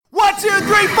2, 3, 4,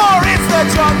 it's the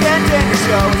Chunk and Dinger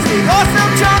Show. It's the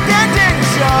awesome Chunk and Dinger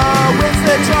Show. It's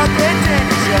the Chunk and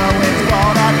Dinger Show. It's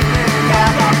called Afternoon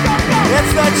Yap. It's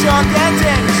the Chunk and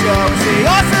Dinger Show. It's the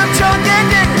awesome Chunk and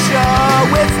Dinger Show.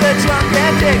 It's the Chunk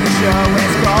and Dinger Show.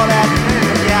 It's called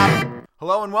Afternoon Yap.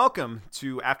 Hello and welcome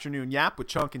to Afternoon Yap with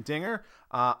Chunk and Dinger.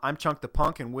 I'm Chunk the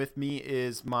Punk, and with me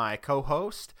is my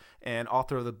co-host and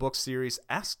author of the book series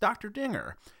Ask Dr.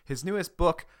 Dinger. His newest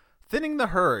book, Thinning the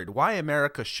Herd, Why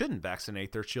America Shouldn't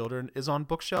Vaccinate Their Children, is on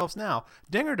bookshelves now.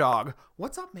 Dinger Dog,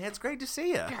 what's up, man? It's great to see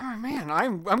you. Yeah, man,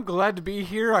 I'm glad to be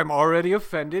here. I'm already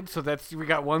offended, so we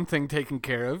got one thing taken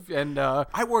care of. And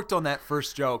I worked on that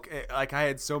first joke. Like, I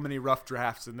had so many rough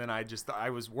drafts, and then I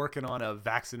was working on a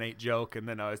vaccinate joke, and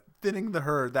then I was thinning the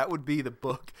herd. That would be the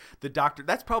book.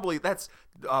 That's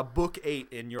book 8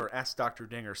 in your Ask Dr.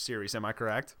 Dinger series. Am I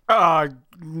correct?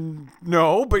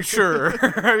 No, but sure.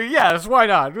 Yes, why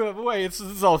not? Wait, this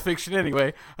is all fiction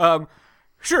anyway.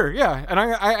 Sure, yeah. And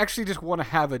I actually just want to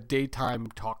have a daytime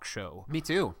talk show. Me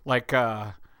too. Like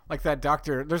that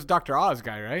doctor. There's a Dr. Oz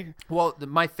guy, right? Well,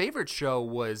 my favorite show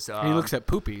was he looks at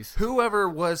poopies. Whoever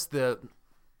was the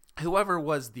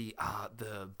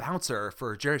bouncer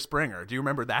for Jerry Springer. Do you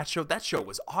remember that show? That show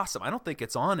was awesome. I don't think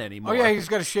it's on anymore. Oh yeah, he's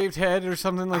got a shaved head or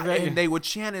something like that. And they would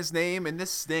chant his name, and this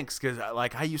stinks because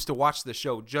I used to watch the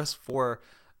show just for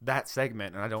that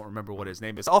segment, and I don't remember what his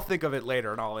name is. I'll think of it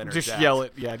later, and I'll interject. Just yell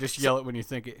it. Yeah, yell it when you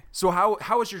think it. So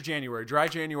how was your January? Dry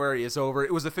January is over.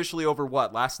 It was officially over,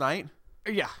 what, last night?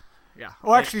 Yeah.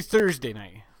 Well, actually, Thursday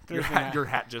night. Your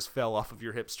hat just fell off of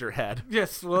your hipster head.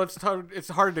 Yes, well, it's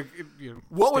hard to.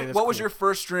 What was your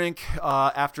first drink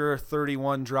after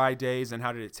 31 dry days, and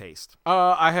how did it taste?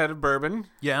 I had a bourbon.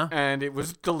 Yeah, and it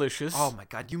was delicious. Oh my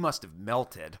God, you must have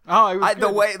melted. Oh, it was good. The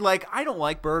way, I don't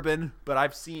like bourbon, but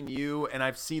I've seen you, and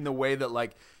I've seen the way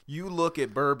that you look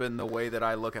at bourbon the way that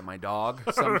I look at my dog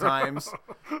sometimes.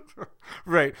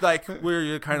 Right. Like where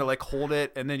you kind of hold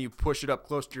it and then you push it up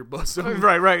close to your bosom.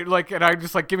 Right. And I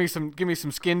just give me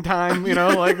some skin time, me and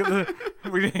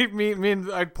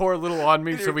I'd pour a little on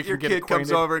me so we can get acquainted. Your kid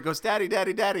comes over and goes, Daddy,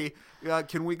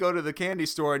 can we go to the candy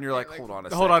store? And you're like, hold on a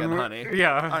second, honey.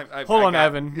 Yeah. Hold on,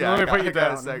 Evan. Yeah, let me put you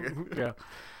down. A second. Yeah.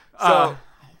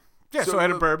 So I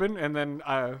had a bourbon, and then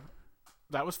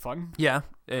that was fun. Yeah.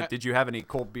 Did you have any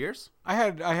cold beers? I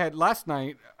had last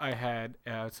night. I had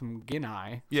some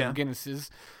Guinness. Yeah. Some Guinnesses.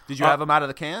 Did you have them out of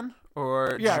the can,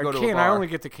 or did you go to a bar? I only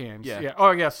get the cans. Yeah.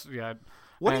 Oh yes. Yeah.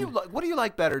 What do you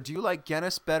like better? Do you like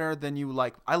Guinness better than you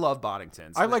like? I love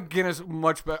Boddington's. I like Guinness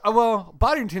much better. Well,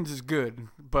 Boddington's is good,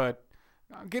 but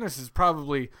Guinness is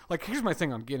probably here's my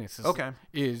thing on Guinness.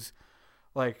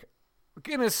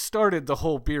 Guinness started the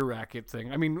whole beer racket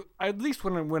thing. I mean, at least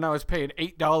when I was paying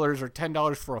 $8 or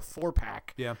 $10 for a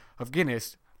 4-pack of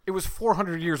Guinness, it was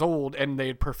 400 years old and they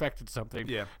had perfected something.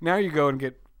 Yeah. Now you go and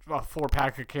get a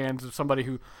 4-pack of cans of somebody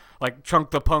who, Chunk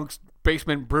the Punk's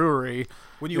basement brewery.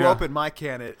 When you open my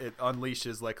can, it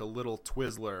unleashes a little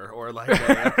Twizzler or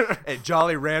a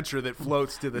Jolly Rancher that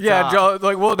floats to the top.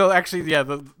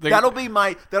 That'll be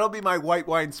my white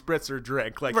wine spritzer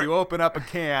drink. Right. You open up a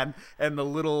can and the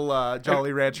little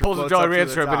Jolly Rancher pulls floats a Jolly up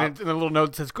Rancher to the top. and the little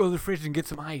note says, "Go to the fridge and get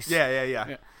some ice."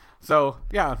 Yeah. So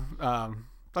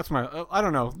that's my. I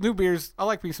don't know, new beers. I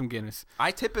like me some Guinness.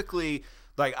 I typically.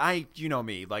 You know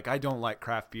me, I don't like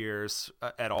craft beers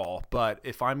at all, but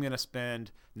if I'm going to spend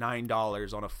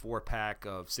 $9 on a 4-pack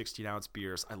of 16-ounce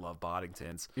beers, I love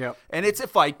Boddington's. Yep. And it's a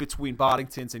fight between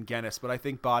Boddington's and Guinness, but I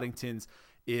think Boddington's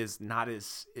is not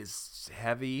as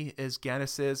heavy as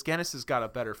Guinness is. Guinness has got a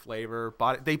better flavor.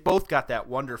 They both got that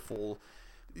wonderful...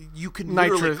 You can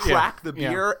literally crack the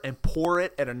beer and pour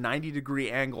it at a 90-degree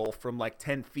angle from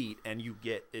 10 feet, and you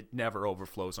get it never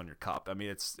overflows on your cup. I mean,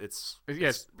 it's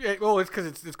well, it's because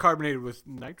it's carbonated with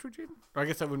nitrogen. Or I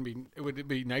guess that wouldn't be. Would it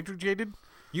be nitrogated?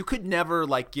 You could never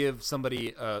give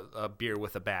somebody a beer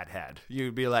with a bad head.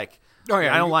 You'd be like, "Oh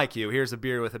yeah, I don't like you. Here's a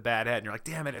beer with a bad head," and you're like,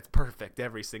 "Damn it, it's perfect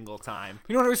every single time."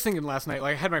 You know what I was thinking last night?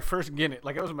 I had my first Guinness.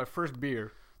 It was my first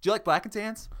beer. Do you like Black and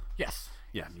Tans? Yes.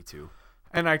 Yeah, me too.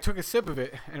 And I took a sip of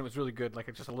it, and it was really good.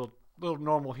 It's just a little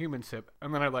normal human sip.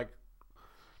 And then I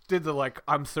did the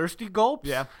I'm thirsty gulps.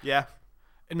 Yeah.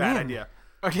 And bad idea.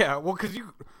 Yeah, well, because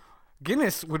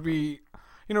Guinness would be,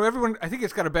 everyone. I think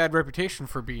it's got a bad reputation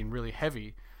for being really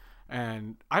heavy.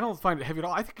 And I don't find it heavy at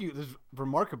all. I think it is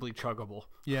remarkably chuggable.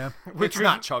 Yeah, Which it's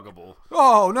not chuggable.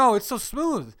 Oh no, it's so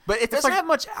smooth. But it doesn't have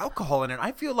much alcohol in it.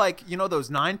 I feel like those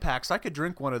 9-packs. I could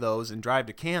drink one of those and drive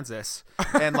to Kansas,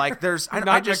 and like there's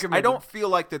I don't feel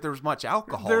like that there's much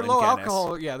alcohol. They're in low Guinness.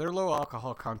 alcohol. Yeah, they're low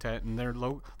alcohol content, and they're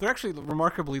low. They're actually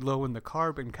remarkably low in the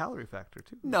carb and calorie factor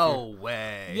too. No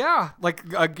way. Yeah, like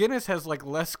a Guinness has like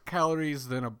less calories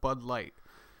than a Bud Light.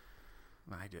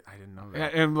 I didn't know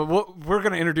that. And we're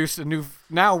going to introduce a new.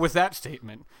 Now with that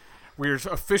statement, we're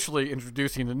officially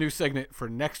introducing the new segment for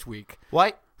next week.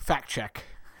 What? Fact check.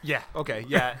 Yeah. Okay.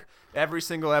 Yeah. Every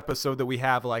single episode that we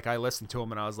have, like, I listened to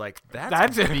them and I was like,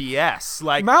 that's BS.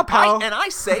 Like, I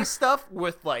say stuff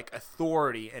with like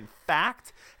authority and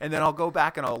fact, and then I'll go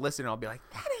back and I'll listen and I'll be like,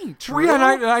 that ain't true. Yeah,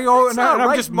 and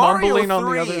I'm just mumbling on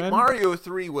the other end. Mario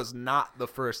 3 was not the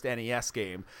first NES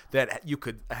game that you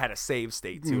had a save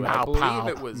state to. I believe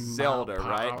it was Zelda,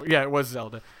 right? Yeah, it was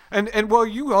Zelda. And well,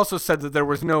 you also said that there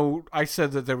was no. I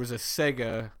said that there was a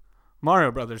Sega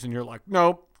Mario Brothers, and you're like,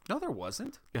 nope. No, there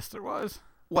wasn't. Yes, there was.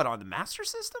 What, on the Master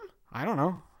System? I don't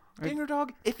know. Dinger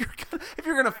Dog, if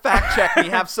you're gonna fact check me,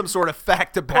 have some sort of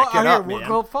fact to back it up, man.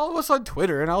 Well, follow us on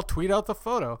Twitter, and I'll tweet out the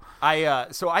photo.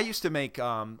 So I used to make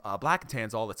black and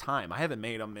tans all the time. I haven't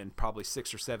made them in probably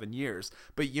 6 or 7 years.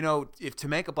 But if to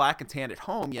make a black and tan at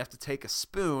home, you have to take a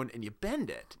spoon and you bend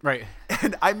it. Right.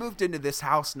 And I moved into this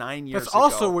house 9 years ago. That's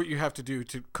also what you have to do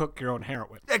to cook your own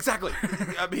heroin. Exactly.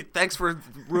 I mean, thanks for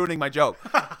ruining my joke.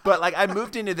 But like, I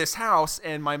moved into this house,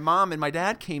 and my mom and my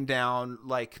dad came down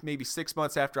like maybe 6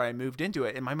 months after I moved into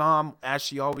it, and my mom, as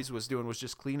she always was doing, was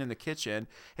just cleaning the kitchen,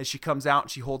 and she comes out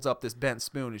and she holds up this bent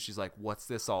spoon and she's like, what's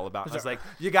this all about? And I was like,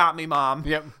 you got me, Mom.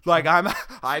 Yep. Like,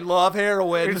 I love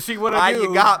heroin. And see what I do.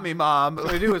 You got me, Mom.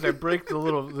 What I do is I break the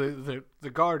little the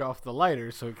guard off the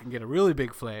lighter so it can get a really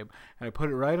big flame, and I put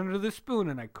it right under the spoon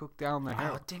and I cook down the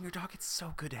heroin. Oh, Dinger Dog, it's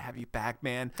so good to have you back,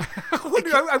 man.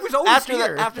 I was always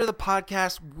here. After the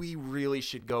podcast, we really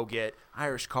should go get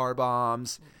Irish car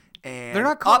bombs. And they're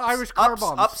not called Irish car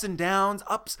bombs. Ups and downs.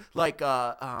 Ups like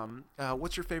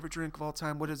what's your favorite drink of all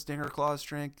time? What does Dinger Claus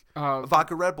drink?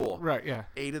 Vodka Red Bull. Right. Yeah.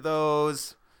 8 of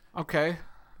those. Okay.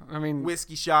 I mean,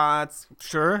 whiskey shots.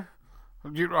 Sure.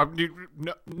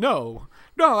 No.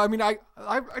 I mean, I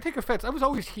take offense. I was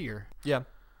always here. Yeah.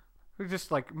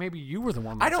 Just like maybe you were the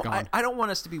one that's gone. I don't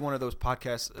want us to be one of those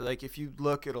podcasts. Like, if you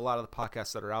look at a lot of the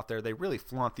podcasts that are out there, they really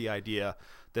flaunt the idea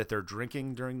that they're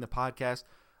drinking during the podcast.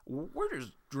 We're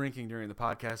just drinking during the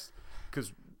podcast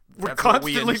because we're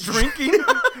constantly drinking.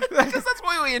 Because that's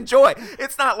what we enjoy.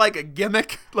 It's not like a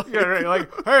gimmick. Yeah, right.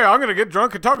 Like, hey, I'm gonna get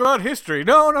drunk and talk about history.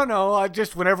 No. I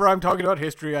just, whenever I'm talking about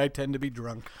history, I tend to be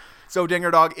drunk. So,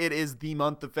 Dinger Dog, it is the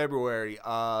month of February.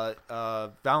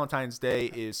 Valentine's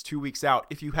Day is 2 weeks out.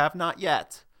 If you have not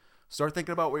yet, start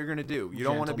thinking about what you're going to do. You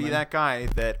don't want to be that guy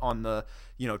that on the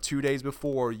 2 days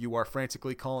before, you are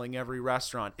frantically calling every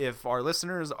restaurant. If our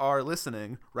listeners are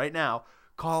listening right now,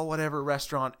 call whatever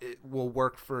restaurant will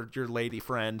work for your lady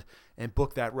friend and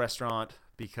book that restaurant,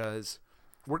 because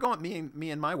we're going. Me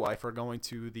and my wife are going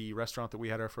to the restaurant that we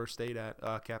had our first date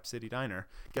at, Cap City Diner.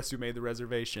 Guess who made the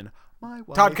reservation? My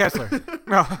wife. Todd Kessler.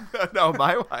 No,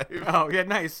 my wife. Oh yeah,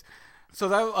 nice. So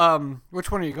that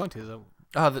which one are you going to though?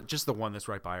 Just the one that's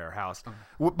right by our house.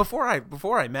 Before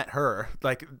I met her,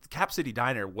 like, Cap City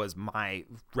Diner was my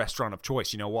restaurant of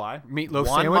choice. You know why? Meatloaf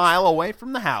 1 sandwich? mile away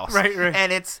from the house. Right.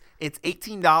 And it's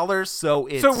 $18, so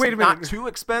it's wait a minute. not too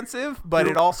expensive, but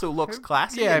it also looks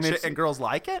classy, Yeah, and girls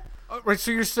like it. Right.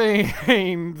 So you're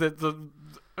saying that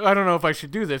I don't know if I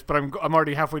should do this, but I'm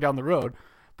already halfway down the road.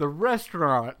 The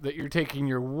restaurant that you're taking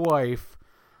your wife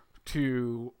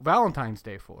to Valentine's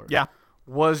Day for, yeah,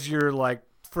 was your like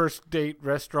first date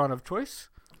restaurant of choice?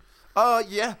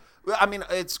 Yeah. I mean,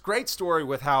 it's a great story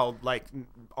with how, like,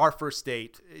 our first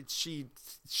date,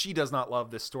 she does not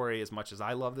love this story as much as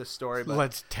I love this story. But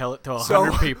let's tell it to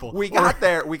 100 people. We got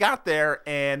there,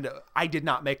 and I did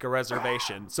not make a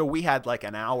reservation. So we had like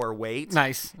an hour wait.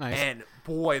 Nice. And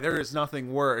boy, there is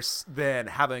nothing worse than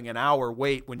having an hour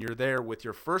wait when you're there with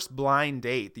your first blind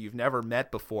date that you've never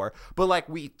met before. But like,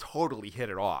 we totally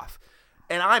hit it off.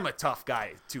 And I'm a tough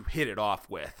guy to hit it off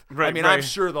with. Right, I mean, right. I'm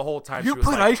sure the whole time you she was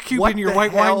put like, ice cube what in your the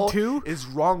white hell wine too? Is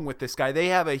wrong with this guy? They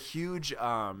have a huge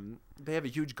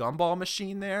gumball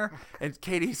machine there. And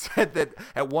Katie said that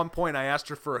at one point I asked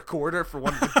her for a quarter for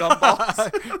one of the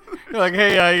gumballs. You're like,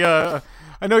 hey,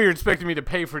 I know you're expecting me to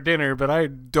pay for dinner, but I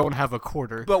don't have a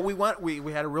quarter. But we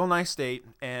had a real nice date,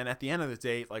 and at the end of the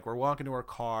date, like, we're walking to our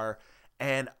car,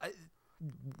 and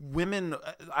women,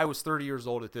 I was 30 years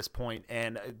old at this point,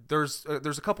 and there's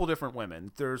a couple different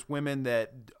women. There's women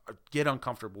that get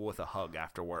uncomfortable with a hug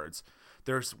afterwards.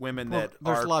 There's women Well, that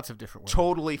there's are lots of different ways.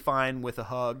 totally fine with a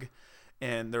hug,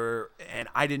 and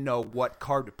I didn't know what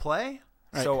card to play,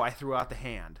 Right. so I threw out the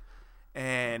hand,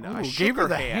 and I Ooh, shook gave her her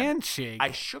the hand. handshake.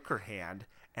 I shook her hand,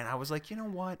 and I was like, you know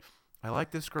what? I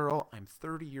like this girl. I'm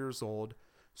 30 years old.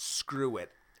 Screw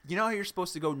it. You know how you're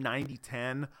supposed to go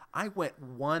 90-10? I went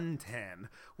 110,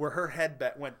 where her head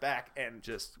went back and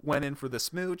just went in for the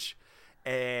smooch.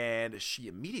 And she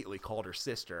immediately called her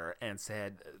sister and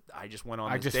said, I just went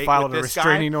on I this just date filed with a this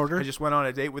restraining guy. order." I just went on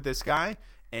a date with this guy,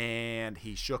 and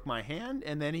he shook my hand,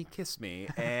 and then he kissed me,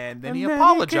 and then he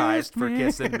apologized for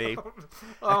kissing me.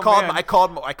 Oh, man. I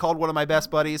called one of my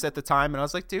best buddies at the time, and I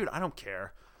was like, dude, I don't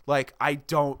care. Like, I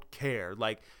don't care.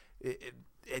 Like,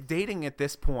 dating at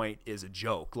this point is a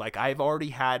joke. Like, I've already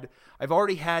had,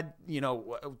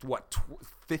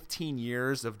 15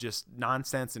 years of just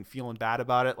nonsense and feeling bad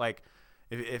about it. Like,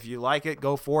 if you like it,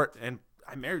 go for it. And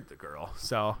I married the girl,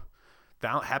 so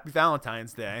happy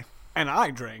Valentine's Day. And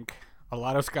I drank a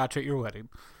lot of scotch at your wedding.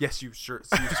 Yes, you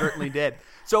certainly did.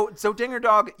 So Dinger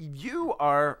Dog, you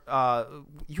have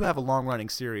a long running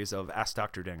series of Ask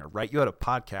Dr. Dinger, right? You had a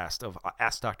podcast of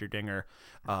Ask Dr. Dinger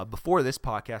before this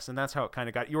podcast, and that's how it kind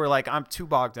of got. You were like, I'm too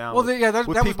bogged down. Well, with, yeah, that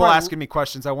with was people my- asking me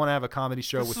questions. I want to have a comedy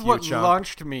show This with is you, what Chunk.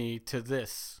 launched me to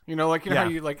this. You know, like how Yeah.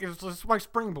 you like it's my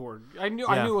springboard. I knew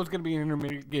Yeah. it was going to be an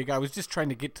intermediate gig. I was just trying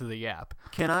to get to the app.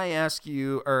 Can I ask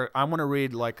you, or I want to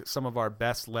read like some of our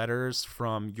best letters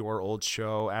from your old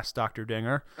show, Ask Dr.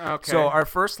 Dinger. Okay. So our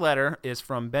first letter is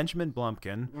from Benjamin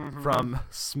Blumpkin from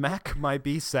Smack My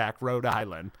B-Sack, Rhode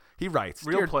Island. He writes,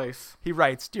 Real place. He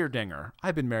writes, Dear Dinger,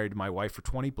 I've been married to my wife for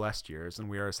 20 blessed years, and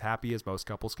we are as happy as most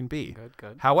couples can be.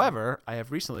 Good. However, I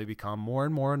have recently become more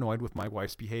and more annoyed with my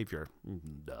wife's behavior.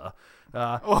 Duh.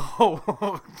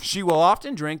 Oh, She will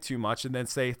often drink too much and then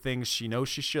say things she knows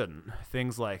she shouldn't.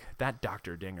 Things like, that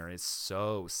Dr. Dinger is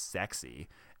so sexy.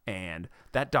 And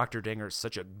that Dr. Dinger is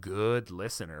such a good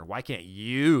listener. Why can't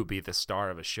you be the star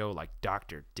of a show like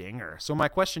Dr. Dinger? So my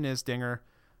question is, Dinger,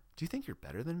 do you think you're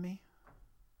better than me?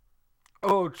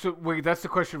 oh. So wait, that's the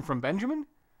question from Benjamin.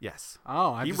 Yes.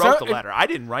 Oh, He wrote the letter. I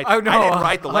didn't write. Oh, no. I didn't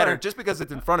write the letter. Just because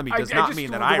it's in front of me does not just,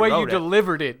 mean that the I way wrote you it.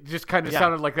 delivered it just kind of Yeah.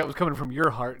 sounded like that was coming from your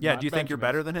heart. Yeah. not Do you think you're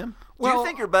Benjamin's. better than him? do Well- you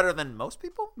think you're better than most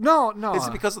people? No. Is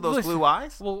it because of those Listen, blue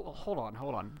eyes? Well, hold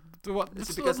on. Is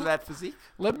it because of that physique?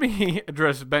 Let me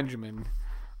address Benjamin.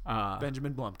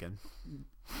 Benjamin Blumpkin.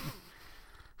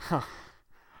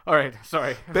 All right,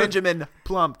 sorry. Benjamin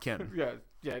Plumpkin.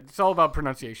 Yeah. It's all about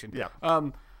pronunciation. Yeah.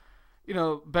 You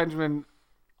know, Benjamin,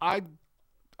 I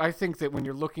think that when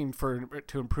you're looking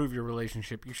to improve your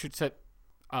relationship, you should set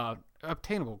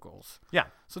obtainable goals. Yeah.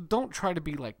 So don't try to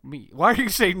be like me. Why are you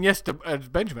saying yes to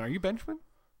Benjamin? Are you Benjamin?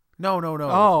 No.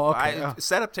 Oh, okay.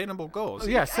 Set obtainable goals.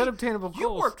 Yeah, set obtainable You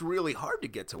goals. worked really hard to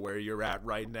get to where you're at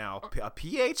right now. A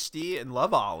PhD in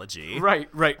loveology. Right.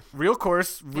 Real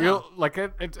course, like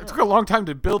it took a long time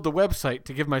to build the website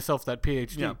to give myself that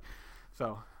PhD. Yeah.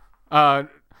 So,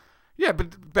 yeah,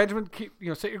 but Benjamin,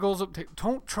 set your goals up.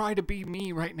 Don't try to be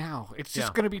me right now. It's just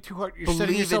Yeah. going to be too hard. You're Believe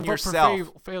setting in yourself up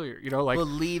yourself. for failure. You know, like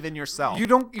Believe in yourself. you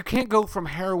can't go from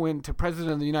heroin to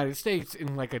president of the United States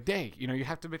in like a day. You know, you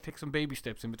have to take some baby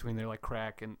steps in between there, like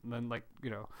crack, and then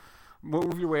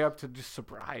move your way up to just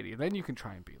sobriety. And then you can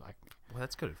try and be like me. Well,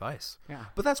 that's good advice. Yeah.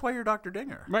 But that's why you're Dr.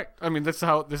 Dinger. Right. I mean, this is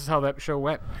how that show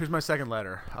went. Here's my second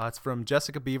letter. It's from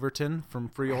Jessica Beaverton from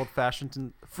Free Old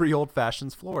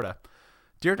Fashions, Florida.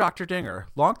 Dear Dr. Dinger,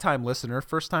 longtime listener,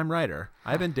 first-time writer.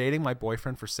 I've been dating my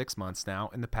boyfriend for 6 months now,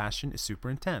 and the passion is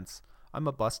super intense. I'm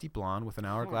a busty blonde with an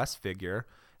hourglass figure,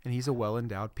 and he's a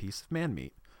well-endowed piece of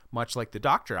man-meat. Much like the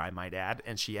doctor, I might add,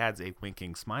 and she adds a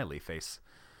winking smiley face.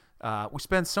 We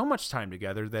spend so much time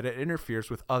together that it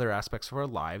interferes with other aspects of our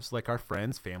lives, like our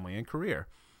friends, family, and career.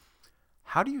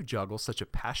 How do you juggle such a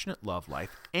passionate love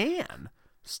life and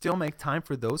still make time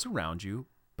for those around you,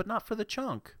 but not for the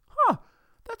chunk?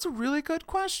 That's a really good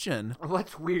question. Well,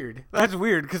 that's weird. That's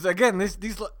weird because again,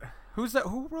 who's that?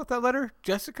 Who wrote that letter?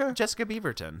 Jessica. Jessica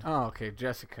Beaverton. Oh, okay,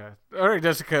 Jessica. All right,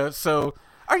 Jessica. So,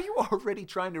 Are you already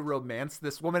trying to romance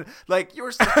this woman? Like,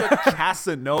 you're such a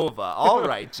Casanova. All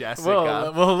right, Jessica.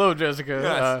 well, hello, Jessica.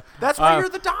 Yes. That's why you're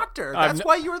the doctor. I've That's n-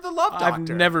 why you're the love doctor.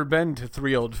 I've never been to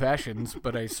 3 Old Fashions,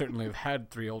 but I certainly have had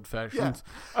 3 Old Fashions.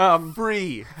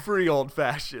 Free old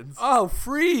fashions. Oh,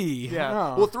 free. Yeah.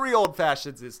 Oh. Well, 3 old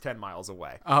fashions is 10 miles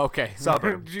away. Oh, okay.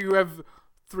 Suburb. Do you have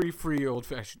 3 free Old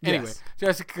Fashions? Anyway, Yes.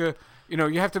 Jessica,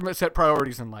 you have to set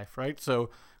priorities in life, right? So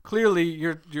clearly,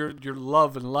 your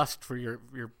love and lust for your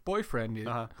boyfriend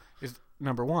is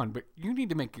number one, but you need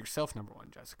to make yourself number one,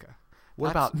 Jessica.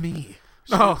 What about me?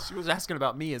 Oh. She was asking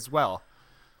about me as well.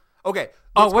 Okay.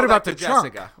 Oh, let's what go about back the to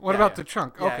chunk? Jessica. What Yeah, about yeah. the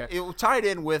chunk? Yeah, Okay. it tied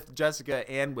in with Jessica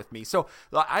and with me. So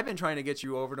I've been trying to get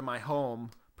you over to my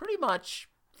home pretty much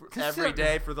every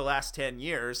day for the last 10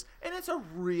 years, and it's a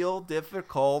real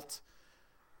difficult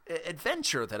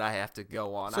adventure that I have to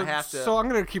go on. I have to. So I'm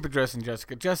going to keep addressing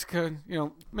Jessica. Jessica,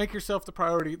 make yourself the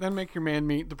priority, then make your man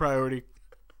meat the priority,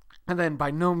 and then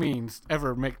by no means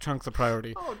ever make Chunk the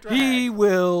priority. Oh, drag. He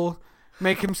will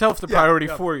make himself the priority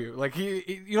yeah. for you. Like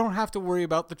you don't have to worry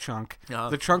about the Chunk. Uh-huh.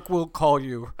 The Chunk will call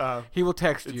you. He will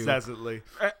text you. Incessantly.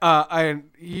 And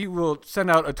he will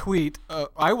send out a tweet.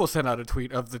 I will send out a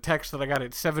tweet of the text that I got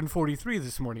at 7:43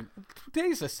 this morning.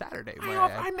 Today's a Saturday.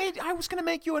 I was gonna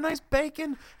make you a nice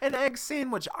bacon and egg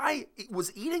sandwich. I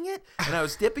was eating it and I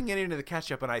was dipping it into the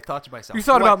ketchup, and I thought to myself, You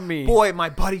thought boy, about me. Boy,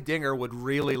 my buddy Dinger would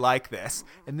really like this.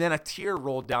 And then a tear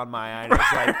rolled down my eye, and I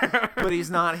was like, but he's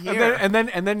not here. And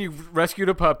then you rescued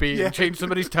a puppy and changed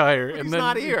somebody's tire. And He's then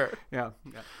not here. Yeah.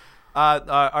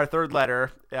 Our third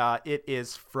letter, it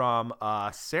is from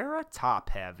Sarah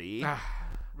Topheavy.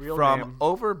 Real From name.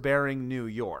 Overbearing, New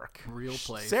York. Real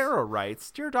place. Sarah writes,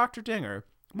 Dear Dr. Dinger,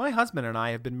 my husband and I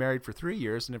have been married for 3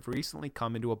 years and have recently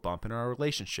come into a bump in our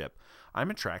relationship. I'm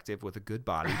attractive with a good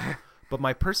body, but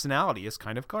my personality is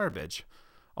kind of garbage.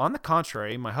 On the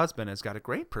contrary, my husband has got a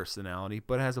great personality,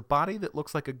 but has a body that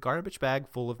looks like a garbage bag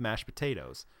full of mashed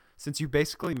potatoes. Since you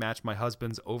basically match my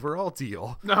husband's overall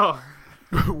deal, No.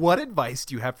 what advice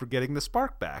do you have for getting the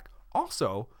spark back?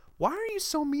 Also, why are you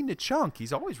so mean to Chunk?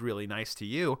 He's always really nice to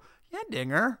you. Yeah,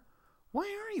 Dinger. Why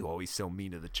are you always so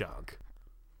mean to the Chunk?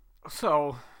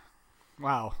 So,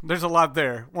 wow. There's a lot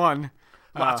there. One.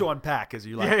 Lot to unpack, as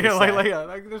you like Yeah, to say.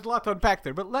 like, there's a lot to unpack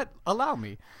there, but allow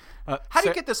me. How do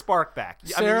you get the spark back?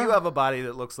 I mean, Sarah? you have a body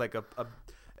that looks like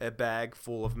a bag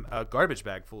full of a garbage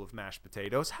bag full of mashed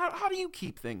potatoes. How do you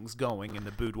keep things going in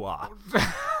the boudoir?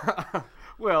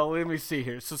 Well, let me see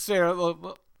here. So, Sarah,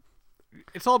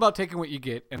 it's all about taking what you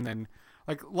get, and then,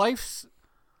 like, life's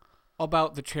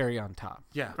about the cherry on top.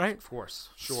 Yeah, right. Of course,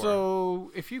 sure.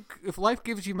 So if life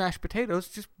gives you mashed potatoes,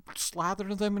 just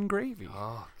slather them in gravy.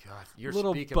 Oh God, you're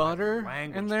Little speaking butter my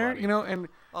language, in there,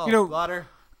 buddy. Butter.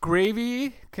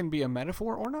 Gravy can be a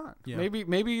metaphor or not. Yeah.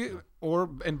 Maybe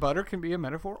and butter can be a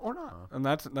metaphor or not. And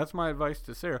that's my advice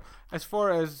to Sarah. As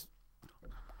far as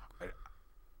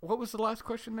what was the last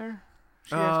question there?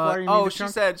 She asked, why are you mean to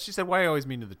Chunk? she said, why are you always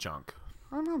mean to the Chunk?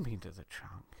 I'm not mean to the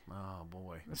Chunk. Oh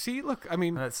boy. See, look, I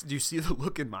mean, Do you see the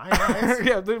look in my eyes?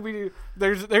 yeah,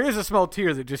 there is a small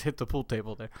tear that just hit the pool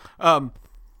table there.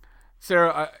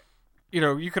 Sarah,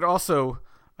 you could also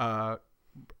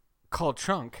call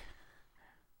Chunk,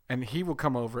 and he will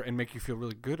come over and make you feel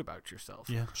really good about yourself.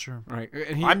 Yeah, sure. Right.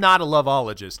 And I'm not a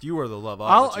loveologist. You are the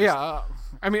loveologist.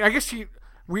 I mean, I guess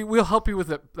we'll help you with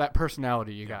that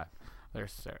personality you got there,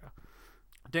 Sarah.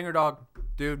 Dinger Dog,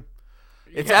 dude.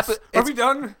 Are we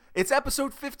done? It's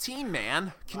episode 15,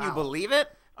 man. Can you believe it?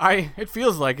 It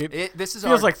feels like it. This is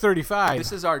feels like 35.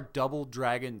 This is our Double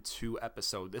Dragon 2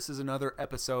 episode. This is another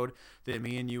episode that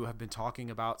me and you have been talking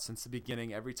about since the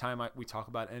beginning. Every time we talk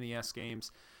about NES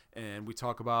games and we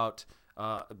talk about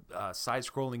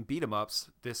side-scrolling beat-em-ups,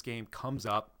 this game comes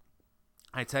up.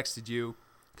 I texted you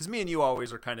because me and you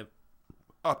always are kind of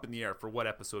up in the air for what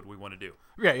episode we want to do.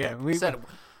 Yeah. We said,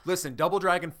 listen, Double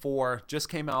Dragon 4 just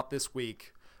came out this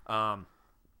week.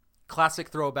 Classic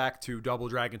throwback to Double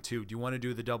Dragon 2. Do you want to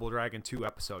do the Double Dragon 2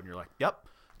 episode? And you're like, yep,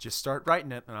 just start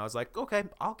writing it. And I was like, okay,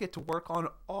 I'll get to work on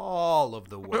all of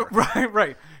the work.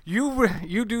 Right.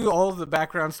 You do all of the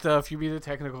background stuff. You be the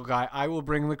technical guy. I will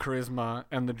bring the charisma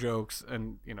and the jokes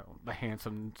and the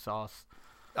handsome sauce.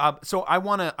 So I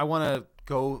wanna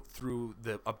go through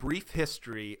a brief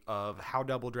history of how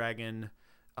Double Dragon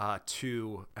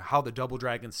 2, how the Double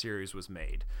Dragon series was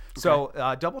made. Okay. So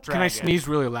Double Dragon. Can I sneeze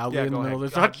really loudly in the middle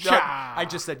of this? I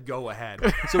just said go ahead.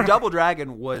 So Double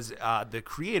Dragon was the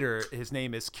creator. His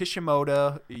name is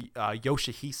Kishimoto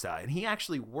Yoshihisa, and he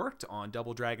actually worked on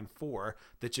Double Dragon 4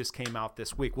 that just came out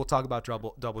this week. We'll talk about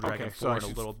Double Dragon 4 in a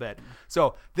little bit.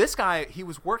 So this guy, he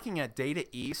was working at Data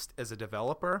East as a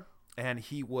developer, and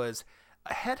he was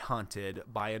headhunted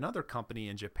by another company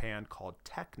in Japan called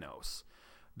Technos.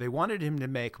 They wanted him to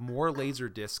make more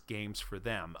Laserdisc games for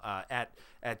them. At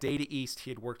Data East,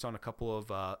 he had worked on a couple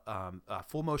of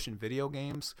full motion video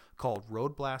games called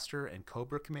Road Blaster and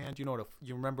Cobra Command. You know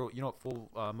what full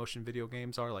motion video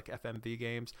games are, like FMV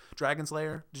games? Dragon's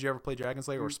Lair. Did you ever play Dragon's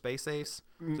Lair or Space Ace?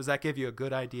 Does that give you a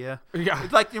good idea? Yeah.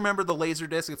 It's like, you remember the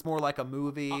Laserdisc? It's more like a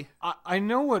movie. I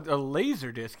know what a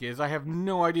Laserdisc is. I have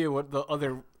no idea what the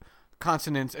other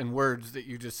consonants and words that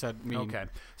you just said mean. Okay.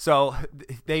 So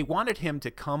they wanted him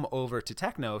to come over to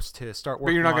Technos to start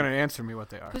working. But you're not on- going to answer me what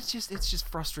they are. It's just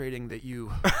frustrating that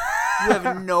you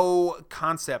have no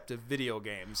concept of video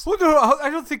games. Well, no, I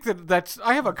don't think that's.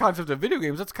 I have a concept of video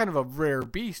games. That's kind of a rare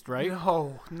beast, right?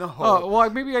 No. Oh, well,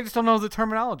 maybe I just don't know the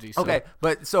terminology. So. Okay,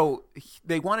 but so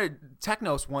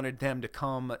Technos wanted them to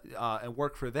come and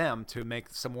work for them to make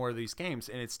some more of these games,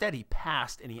 and instead he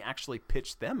passed and he actually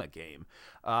pitched them a game.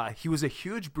 He was a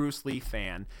huge Bruce Lee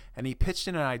fan, and he pitched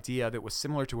in an idea that was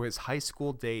similar to his high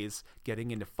school days getting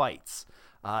into fights.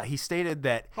 He stated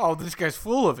that Oh, this guy's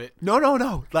full of it.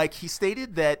 No. Like, he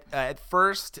stated that at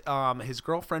first his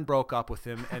girlfriend broke up with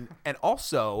him, and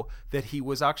also that he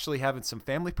was actually having some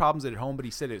family problems at home, but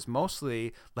he said it was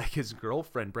mostly like his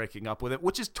girlfriend breaking up with him,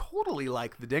 which is totally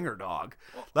like the Dinger Dog.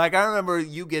 Like, I remember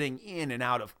you getting in and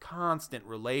out of constant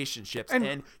relationships,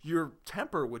 and your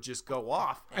temper would just go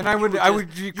off. And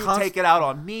you take it out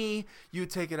on me, you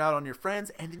take it out on your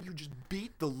friends, and then you just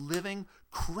beat the living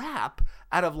crap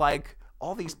out of, like,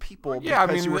 all these people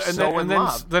because you were so in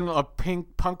love. Then a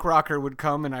pink punk rocker would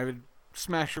come and I would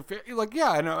smash your face. Like,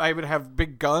 yeah, and I would have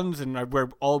big guns and I'd wear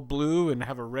all blue and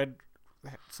have a red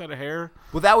set of hair.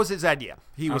 Well, that was his idea.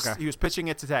 He was pitching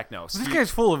it to Technos. This guy's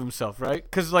full of himself, right?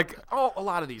 Because like, a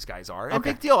lot of these guys are. And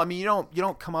big deal. I mean, you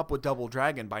don't come up with Double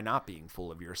Dragon by not being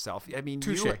full of yourself. I mean,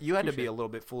 you had to be a little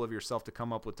bit full of yourself to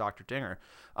come up with Dr. Dinger.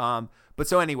 But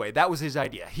so anyway, that was his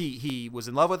idea. He was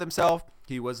in love with himself.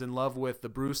 He was in love with the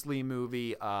Bruce Lee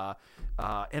movie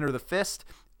Enter the Fist,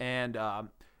 and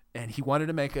he wanted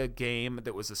to make a game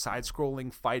that was a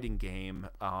side-scrolling fighting game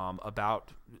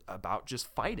about just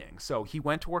fighting. So he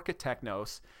went to work at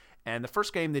Technos, and the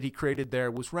first game that he created there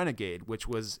was Renegade, which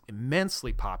was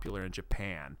immensely popular in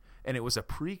Japan, and it was a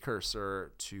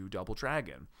precursor to Double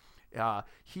Dragon.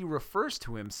 He refers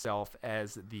to himself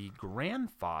as the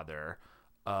grandfather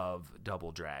of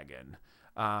Double Dragon.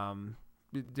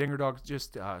 Dinger Dog,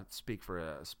 just speak for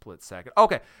a split second.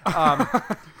 Okay.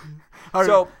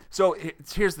 So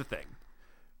here's the thing.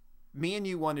 Me and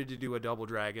you wanted to do a Double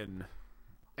Dragon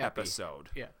episode.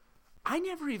 Yeah. I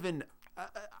never even...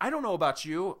 I don't know about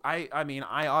you. I mean,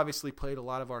 I obviously played a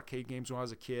lot of arcade games when I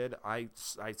was a kid. I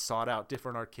sought out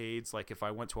different arcades. Like if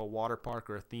I went to a water park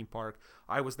or a theme park,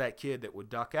 I was that kid that would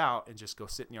duck out and just go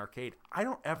sit in the arcade. I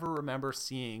don't ever remember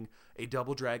seeing a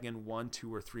Double Dragon 1,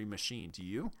 2, or 3 machine. Do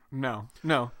you? No.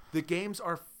 The games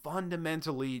are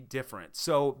fundamentally different.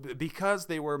 So because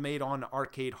they were made on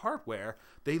arcade hardware,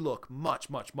 they look much,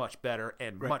 much, much better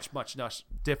and much, much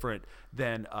different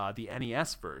than the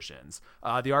NES versions.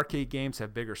 The arcade games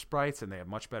have bigger sprites and they have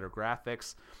much better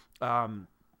graphics.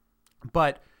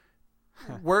 But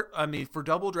for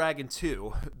Double Dragon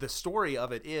 2, the story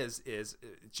of it is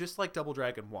just like Double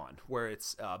Dragon 1, where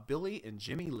it's Billy and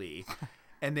Jimmy Lee.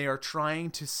 And they are trying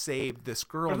to save this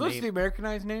girl. Are those the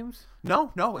Americanized names?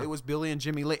 No, it was Billy and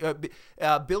Jimmy Lee.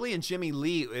 Billy and Jimmy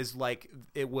Lee is like,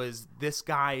 it was this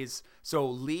guy's. So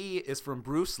Lee is from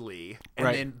Bruce Lee, and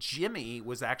then Jimmy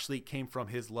came from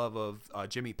his love of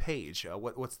Jimmy Page.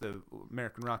 What's the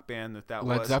American rock band that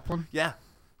was? Led Zeppelin? Yeah.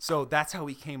 So that's how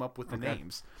he came up with the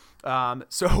names.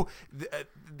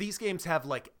 These games have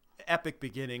like epic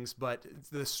beginnings, but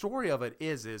the story of it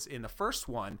is in the first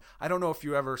one, I don't know if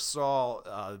you ever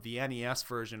saw the NES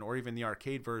version or even the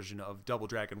arcade version of Double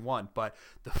Dragon 1, but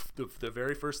the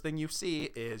very first thing you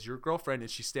see is your girlfriend, and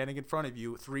she's standing in front of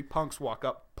you. 3 punks walk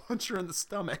up, punch her in the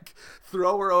stomach,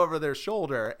 throw her over their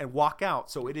shoulder, and walk out.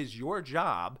 So it is your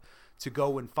job to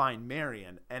go and find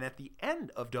Marion. And at the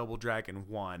end of Double Dragon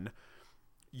 1,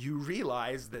 you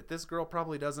realize that this girl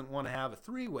probably doesn't want to have a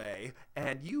 3-way,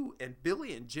 and you and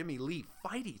Billy and Jimmy Lee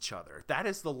fight each other. That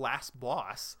is the last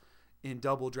boss in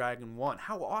Double Dragon 1.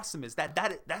 How awesome is that?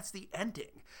 That's the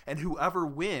ending. And whoever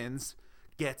wins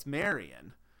gets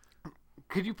Marion.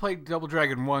 Could you play Double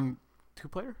Dragon 1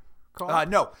 2-player?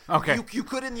 No. Okay. You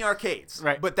could in the arcades.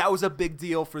 Right. But that was a big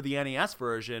deal for the NES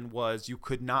version, was you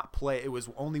could not play. It was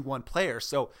only one player.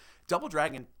 So Double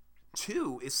Dragon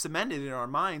 2 is cemented in our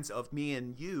minds of me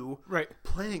and you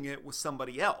playing it with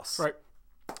somebody else. Right.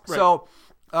 So,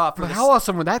 how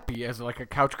awesome would that be as like a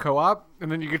couch co-op? And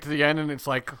then you get to the end and it's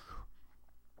like,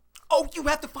 oh, you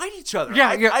have to fight each other.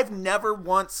 Yeah, I've never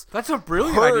once. That's a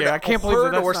brilliant idea. I can't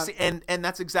believe that's not... and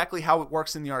that's exactly how it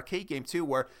works in the arcade game too,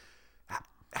 where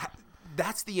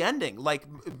that's the ending. Like,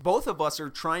 both of us are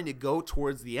trying to go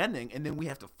towards the ending, and then we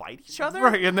have to fight each other.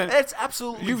 Right, and then it's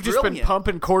absolutely you've brilliant. Just been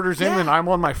pumping quarters in, and I'm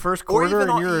on my first quarter,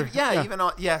 and you're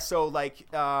So like,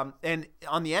 and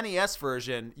on the NES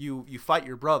version, you fight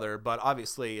your brother, but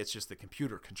obviously it's just the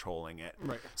computer controlling it.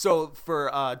 Right. So for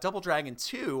Double Dragon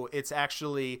 2, it's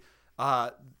actually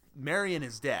Marion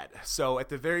is dead. So at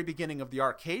the very beginning of the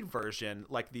arcade version,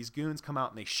 like these goons come out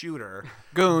and they shoot her.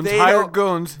 Goons, They hired don't-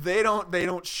 goons. They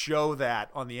don't show that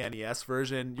on the NES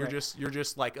version. You're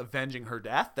just like avenging her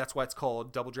death. That's why it's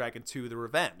called Double Dragon 2: The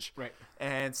Revenge. Right.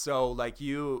 And so like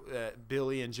you,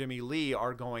 Billy and Jimmy Lee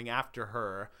are going after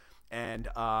her, and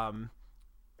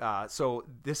so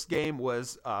this game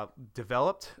was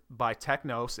developed by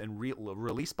Technos and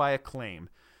released by Acclaim.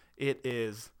 It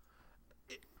is,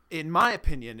 in my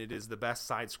opinion, it is the best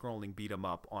side-scrolling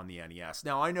beat-em-up on the NES.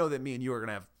 Now, I know that me and you are going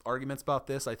to have arguments about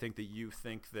this. I think that you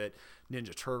think that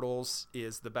Ninja Turtles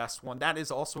is the best one. That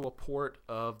is also a port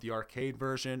of the arcade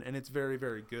version, and it's very,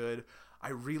 very good.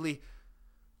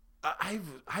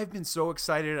 I've been so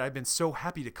excited. I've been so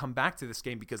happy to come back to this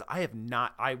game because I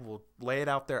will lay it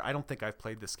out there. I don't think I've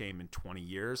played this game in 20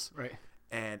 years. Right.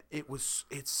 And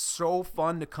it's so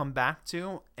fun to come back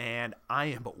to, and I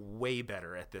am way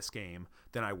better at this game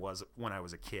than I was when I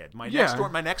was a kid. My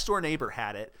next door neighbor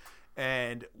had it,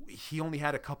 and he only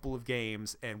had a couple of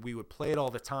games, and we would play it all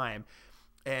the time,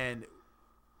 and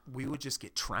we would just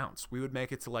get trounced. We would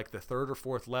make it to like the third or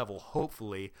fourth level,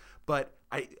 hopefully. But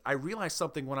I realized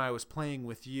something when I was playing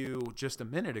with you just a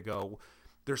minute ago.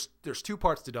 There's two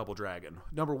parts to Double Dragon.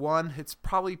 Number one, it's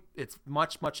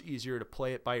much easier to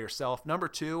play it by yourself. Number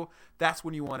two, that's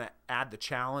when you want to add the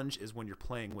challenge, is when you're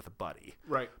playing with a buddy.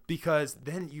 Right. Because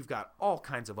then you've got all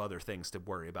kinds of other things to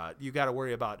worry about. You got to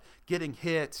worry about getting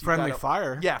hit. Friendly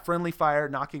fire. Yeah, friendly fire,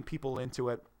 knocking people into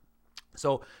it.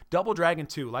 So Double Dragon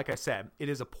 2, like I said, it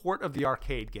is a port of the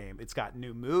arcade game. It's got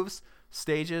new moves,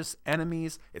 stages,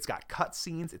 enemies. It's got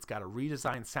cutscenes. It's got a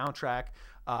redesigned soundtrack.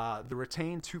 The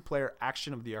retained two-player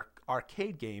action of the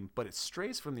arcade game, but it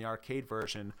strays from the arcade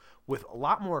version with a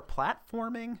lot more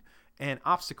platforming and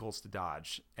obstacles to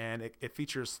dodge. And it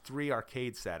features 3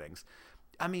 arcade settings.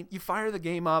 I mean, you fire the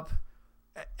game up,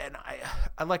 and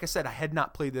I like I said, I had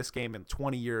not played this game in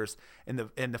 20 years, and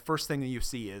the first thing that you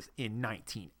see is in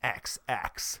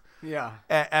 19XX. Yeah.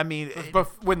 I mean,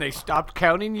 When they stopped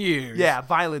counting years. yeah,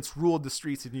 violence ruled the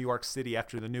streets of New York City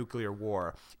after the nuclear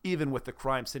war. Even with the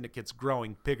crime syndicates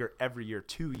growing bigger every year,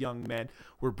 2 young men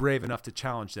were brave enough to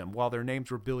challenge them. While their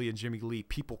names were Billy and Jimmy Lee,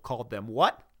 people called them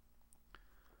what?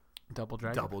 Double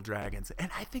Dragon. Double Dragons.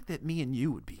 And I think that me and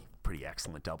you would be pretty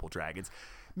excellent Double Dragons.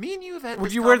 Me and you have had Would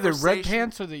this you wear the red conversation-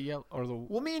 pants or the yellow or the?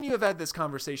 Well, me and you have had this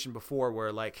conversation before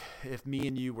where, like, if me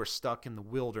and you were stuck in the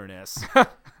wilderness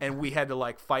and we had to,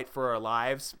 like, fight for our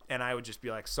lives, and I would just be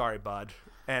like, sorry, bud.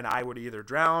 And I would either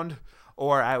drown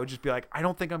or I would just be like, I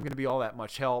don't think I'm going to be all that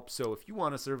much help. So if you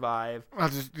want to survive, I'll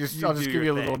just do give your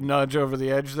you a little thing. nudge over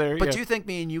the edge there. But yeah. do you think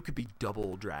me and you could be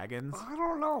double dragons? I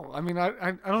don't know. I mean, I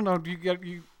don't know. Do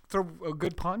you throw a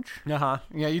good punch? Uh-huh.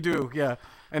 Yeah, you do. Yeah,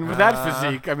 and with that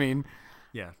physique, I mean,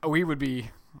 Yeah. we would be.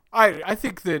 I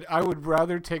think that I would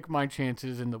rather take my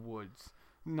chances in the woods,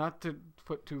 not to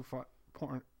put too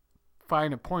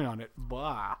fine a point on it.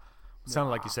 Blah.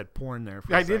 Sounded like you said porn there.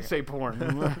 For I a did second. say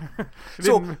porn.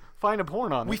 So, Didn't find a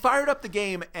porn on We it. fired up the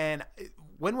game, and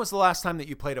when was the last time that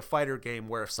you played a fighter game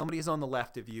where if somebody is on the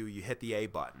left of you, you hit the A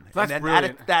button? That's and then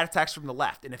brilliant. that attacks from the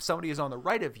left. And if somebody is on the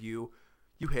right of you,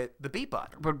 you hit the B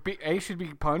button. But A should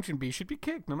be punch and B should be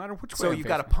kick, no matter which way. So I'm you've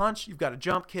got a facing. punch, you've got a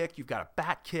jump kick, you've got a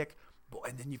back kick,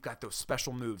 and then you've got those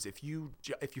special moves. If you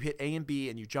hit A and B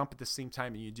and you jump at the same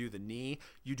time and you do the knee,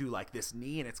 you do like this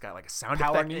knee, and it's got like a sound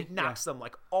Power effect. knee? And it knocks them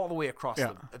like all the way across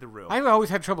Yeah. the room. I've always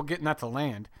had trouble getting that to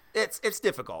land. It's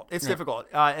difficult. It's difficult.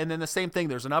 And then the same thing.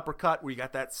 There's an uppercut where you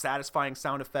got that satisfying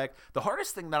sound effect. The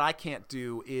hardest thing that I can't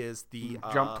do is the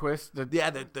Jump twist. the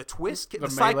twist, the melee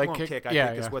cyclone kick? kick. I Yeah,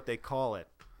 think is yeah. what they call it.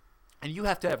 And you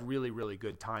have to have really, really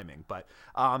good timing. But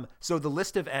so the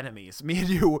list of enemies, me and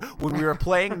you, when we were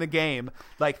playing the game,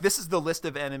 like this is the list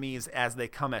of enemies as they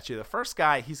come at you. The first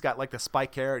guy, he's got like the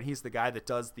spike hair, and he's the guy that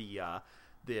does the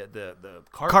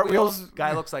cartwheels.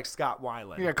 Guy looks like Scott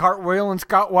Weiland. Yeah, Cartwheel and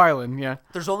Scott Weiland. Yeah,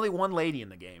 There's only one lady in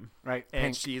the game, right. and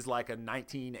Pink. she's like a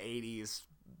 1980s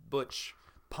butch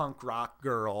punk rock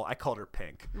girl. I called her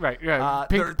Pink. Right. Yeah.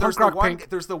 There's Punk the rock one. pink.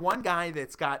 There's the one guy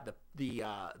that's got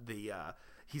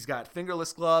he's got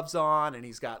fingerless gloves on, and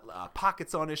he's got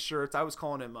pockets on his shirts. I was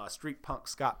calling him Street Punk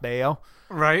Scott Baio.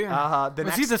 Right. The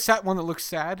Was he the sad one that looks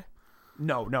sad?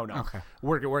 No. Okay.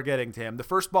 We're getting to him. The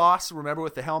first boss, remember,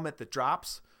 with the helmet that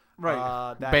drops.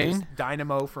 Right. That Bane? is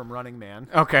Dynamo from Running Man.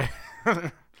 Okay.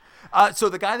 So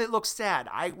the guy that looks sad,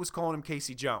 I was calling him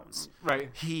Casey Jones. Right.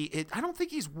 I don't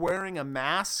think he's wearing a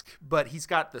mask, but he's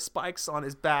got the spikes on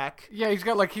his back. Yeah, he's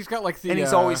got like the. And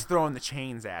he's always throwing the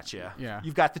chains at you. Yeah.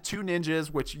 You've got the two ninjas,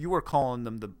 which you were calling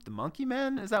them the Monkey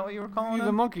Men. Is that what you were calling them?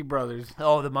 the Monkey Brothers.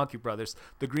 Oh, the Monkey Brothers.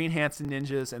 The Green Hanson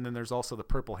Ninjas, and then there's also the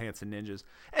Purple Hanson Ninjas.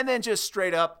 And then just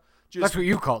straight up, That's what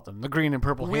you called them, the green and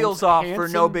purple. wheels off for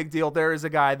no big deal. There is a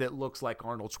guy that looks like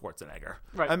Arnold Schwarzenegger.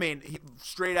 Right. I mean,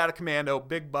 straight out of Commando,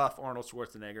 big buff Arnold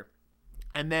Schwarzenegger.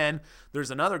 And then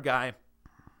there's another guy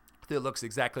that looks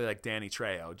exactly like Danny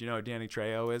Trejo. Do you know who Danny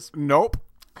Trejo is? Nope.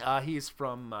 He's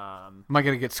from... Am I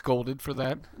gonna get scolded for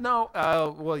that? No,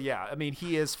 well, yeah. I mean,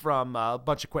 he is from a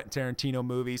bunch of Quentin Tarantino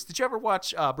movies. Did you ever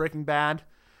watch Breaking Bad?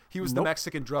 He was the Nope.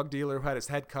 Mexican drug dealer who had his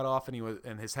head cut off,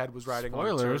 and his head was riding on a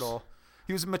Spoilers. turtle.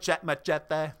 He was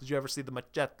Machete. Did you ever see the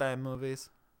Machete movies?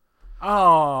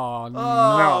 Oh,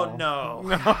 Oh no.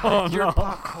 no! Your no.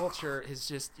 pop culture is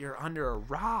just you're under a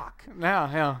rock.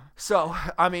 Yeah. So,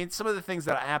 I mean, some of the things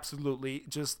that I absolutely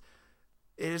just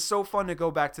it is so fun to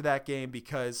go back to that game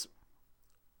because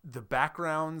the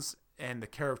backgrounds and the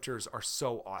characters are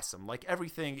so awesome. Like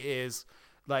everything is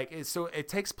so it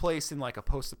takes place in like a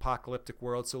post-apocalyptic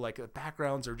world. So like the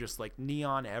backgrounds are just like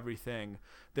neon everything.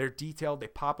 They're detailed, they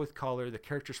pop with color, the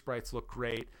character sprites look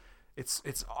great.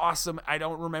 It's awesome. I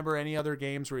don't remember any other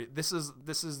games where this is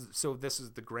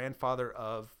the grandfather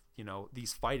of, you know,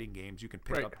 these fighting games. You can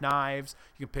pick Right. up knives,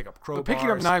 you can pick up crowbars. Picking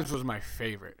up knives was my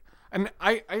favorite. And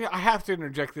I have to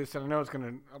interject this, and I know it's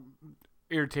going to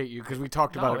irritate you because we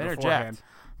talked about it interject. beforehand.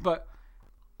 But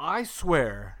I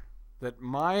swear that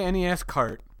my NES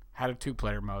cart had a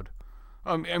two-player mode.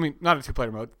 I mean, not a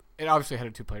two-player mode. It obviously had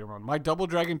a two-player mode. My Double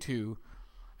Dragon 2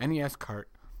 NES cart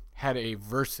had a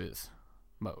versus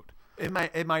mode. It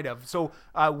might have. So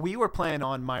we were playing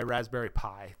on my Raspberry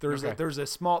Pi. There's a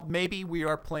small. Maybe we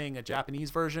are playing a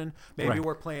Japanese version. Maybe Right.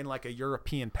 we're playing like a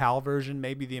European PAL version.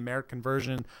 Maybe the American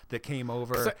version that came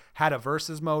over had a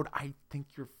versus mode. I think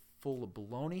you're full of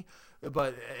baloney.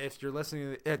 But if you're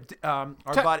listening,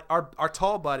 our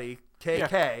tall buddy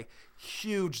KK,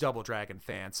 huge Double Dragon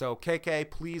fan. So KK,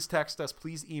 please text us,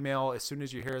 please email as soon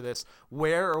as you hear this.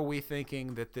 Where are we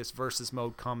thinking that this versus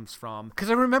mode comes from? Because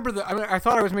I remember I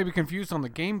thought I was maybe confused on the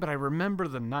game, but I remember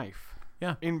the knife.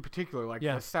 Yeah. In particular, like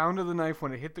Yeah. the sound of the knife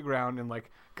when it hit the ground, and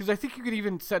like, because I think you could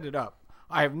even set it up.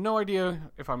 I have no idea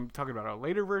if I'm talking about a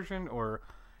later version or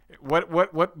what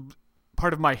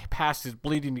part of my past is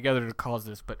bleeding together to cause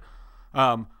this, but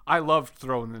I loved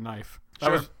throwing the knife.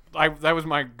 That was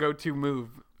my go-to move.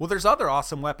 Well, there's other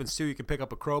awesome weapons too. You can pick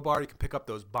up a crowbar. You can pick up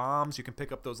those bombs. You can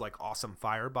pick up those like awesome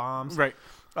fire bombs. Right.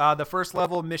 The first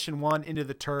level, Mission 1, Into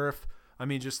the Turf. I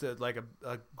mean, just a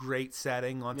great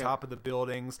setting on top of the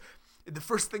buildings. The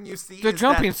first thing you see The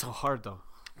jumping's so hard though.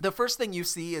 The first thing you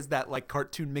see is that like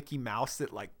cartoon Mickey Mouse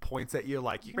that like points at you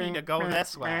like you need to go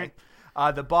this way.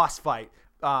 The boss fight.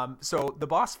 So the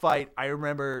boss fight, I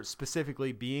remember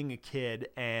specifically being a kid,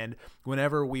 and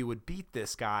whenever we would beat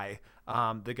this guy,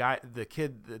 the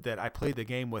kid that I played the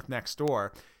game with next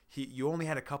door, you only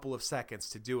had a couple of seconds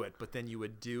to do it, but then you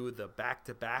would do the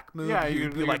back-to-back move. Yeah,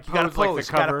 you'd be you like, you gotta pose like the pose,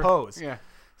 you gotta cover. pose. Yeah.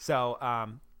 So,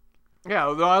 Yeah,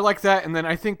 although I like that, and then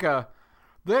I think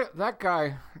that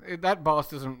guy, that boss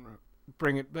doesn't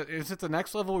bring it. But is it the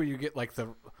next level where you get like the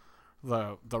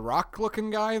rock looking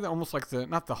guy, almost like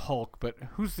not the Hulk, but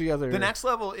who's the other? the next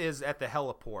level is at the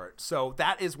heliport. So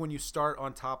that is when you start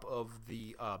on top of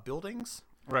the buildings.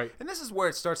 Right. And this is where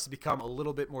it starts to become a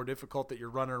little bit more difficult that you're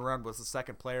running around with the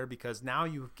second player, because now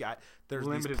there's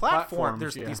Limited these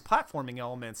platforms, yeah. these platforming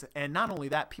elements, and not only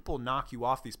that, people knock you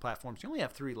off these platforms. You only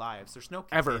have 3 lives. There's no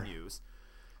Ever. continues.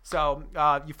 So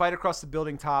you fight across the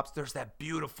building tops. There's that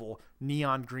beautiful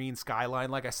neon green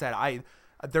skyline. Like I said,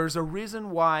 there's a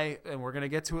reason why, and we're gonna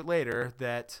get to it later,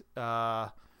 that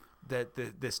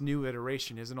this new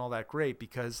iteration isn't all that great,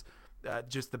 because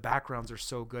just the backgrounds are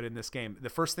so good in this game. The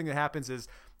first thing that happens is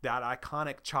that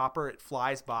iconic chopper, it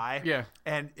flies by. Yeah.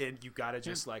 And you got to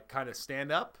just like kind of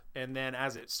stand up, and then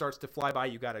as it starts to fly by,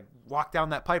 you got to walk down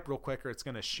that pipe real quick or it's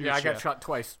going to shoot Yeah, I you. got shot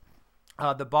twice.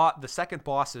 The second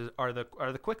bosses are the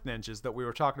quick ninjas that we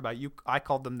were talking about. I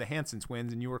called them the Hanson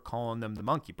twins, and you were calling them the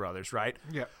Monkey Brothers, right?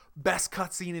 Yeah. Best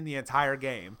cutscene in the entire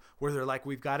game, where they're like,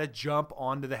 we've got to jump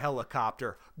onto the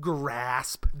helicopter.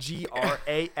 Grasp.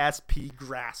 Grasp.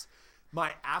 Grasp.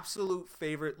 My absolute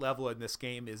favorite level in this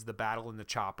game is the battle in the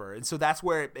chopper. And so that's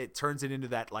where it turns it into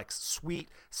that like sweet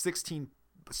 16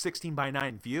 by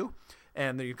 9 view.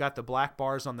 and you've got the black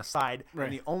bars on the side, Right.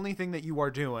 and the only thing that you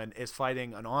are doing is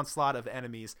fighting an onslaught of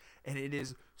enemies, and it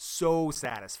is so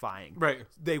satisfying. Right.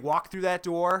 They walk through that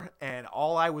door, and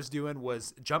all I was doing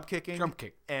was jump kicking. Jump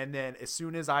kick. And then as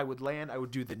soon as I would land, I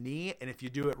would do the knee, and if you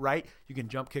do it right, you can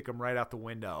jump kick them right out the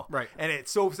window. Right. And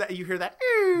it's so you hear that,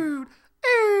 ooh,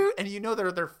 ooh, and you know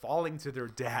they're falling to their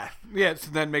death. Yeah,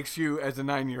 so that makes you, as a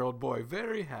 9-year-old boy,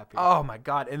 very happy. Oh my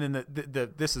god! And then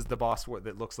this is the boss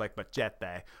that looks like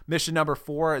Machete. Mission number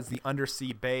 4 is the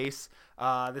undersea base.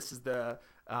 This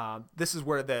is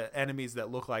where the enemies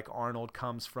that look like Arnold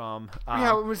comes from.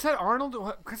 Yeah, was that Arnold?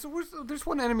 Because there's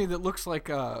one enemy that looks like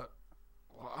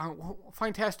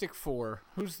Fantastic Four.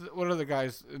 What are the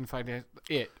guys in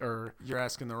It or You're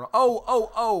asking the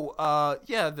wrong.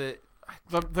 Yeah, the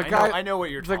I guy? know, I know what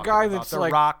you're the talking guy about. that's the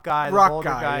like rock guy, the rock boulder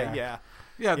guy, yeah.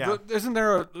 Yeah, Yeah. Isn't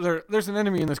there's an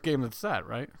enemy in this game that's that,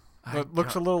 right? That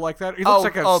looks a don't- little like that. He looks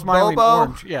like a smiling Bobo,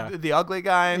 orange. Yeah. the ugly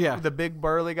guy, Yeah. the big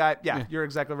burly guy. Yeah, Yeah. you're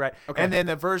exactly right. Okay. And then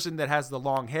the version that has the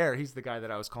long hair, he's the guy that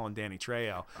I was calling Danny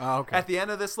Trejo. Oh, okay. At the end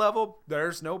of this level,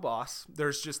 there's no boss.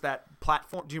 There's just that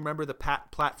platform. Do you remember the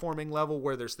platforming level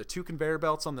where there's the 2 conveyor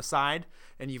belts on the side,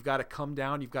 and you've got to come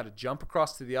down, you've got to jump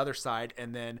across to the other side,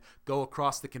 and then go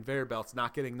across the conveyor belts,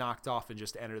 not getting knocked off, and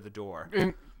just enter the door.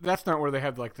 And that's not where they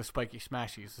have like the spiky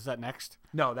smashies. Is that next?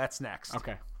 No, that's next.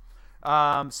 Okay.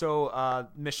 So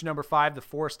mission number 5, the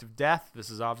Forest of Death. This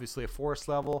is obviously a forest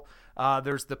level.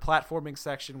 There's the platforming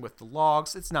section with the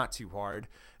logs. It's not too hard.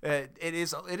 It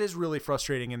is really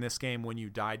frustrating in this game when you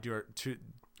die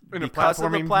because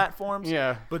of the platforms.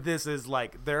 Yeah. But this is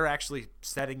like they're actually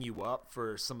setting you up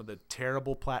for some of the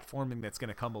terrible platforming that's going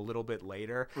to come a little bit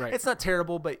later. Right. It's not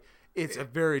terrible, but it's a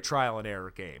very trial and error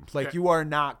game. Like you are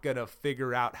not going to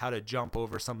figure out how to jump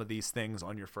over some of these things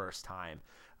on your first time.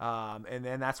 And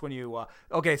then that's when you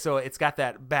so it's got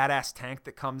that badass tank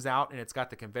that comes out, and it's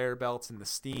got the conveyor belts and the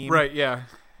steam. Right. Yeah.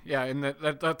 Yeah. And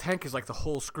that tank is like the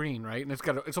whole screen, right? And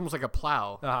it's almost like a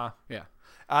plow. Yeah.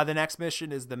 The next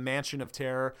mission is the Mansion of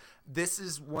Terror. This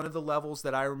is one of the levels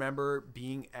that I remember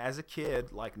being as a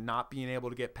kid, like not being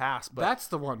able to get past. But That's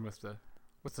the one with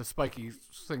the spiky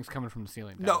things coming from the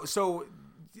ceiling. no, so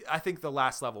I think the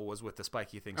last level was with the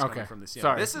spiky things coming from the ceiling.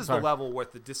 Sorry, This is sorry. the level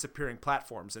with the disappearing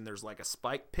platforms, and there's like a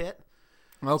spike pit.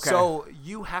 Okay. So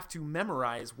you have to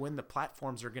memorize when the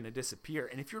platforms are going to disappear,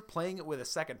 and if you're playing it with a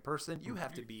second person, you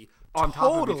have to be On top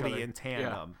of each totally other. in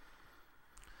tandem.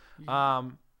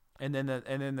 And then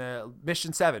the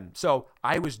mission 7. So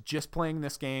I was just playing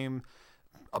this game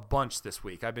a bunch this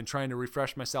week. I've been trying to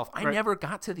refresh myself. I Right. never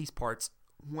got to these parts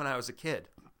when I was a kid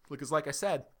because, like I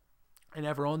said, I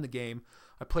never owned the game.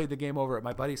 I played the game over at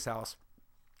my buddy's house.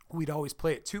 We'd always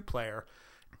play it 2-player.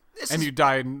 And you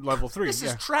die in level 3. This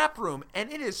is Trap Room, and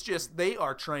it is just they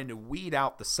are trying to weed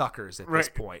out the suckers at this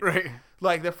point. Right.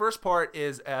 Like the first part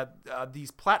is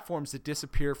these platforms that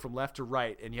disappear from left to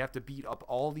right, and you have to beat up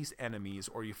all these enemies,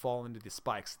 or you fall into the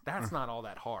spikes. That's not all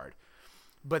that hard.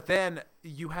 But then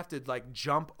you have to like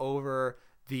jump over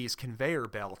these conveyor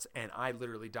belts, and I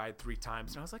literally died 3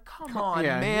 times. And I was like, "Come on,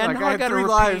 man! Like Now I had gotta 3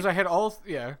 repeat." lives. I had all.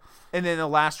 Yeah. And then the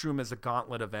last room is a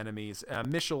gauntlet of enemies.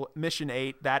 Mission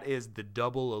 8, that is the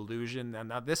double illusion. And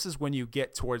now this is when you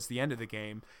get towards the end of the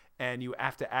game, and you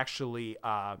have to actually.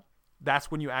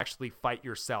 That's when you actually fight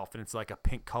yourself, and it's like a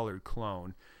pink-colored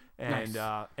clone. And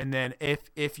Nice. And then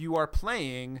if you are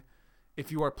playing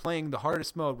the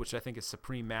hardest mode, which I think is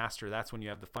Supreme Master, that's when you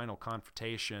have the final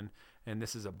confrontation. And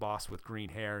this is a boss with green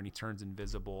hair, and he turns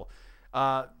invisible.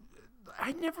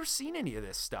 I'd never seen any of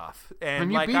this stuff,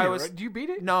 and you like beat I it, was. right? Do you beat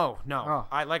it? No. Oh.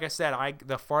 Like I said,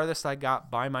 the farthest I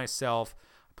got by myself,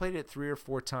 I played it 3 or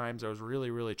 4 times. I was really,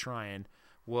 really trying.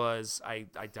 Was I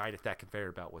died at that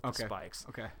conveyor belt with the spikes.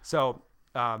 Okay. So,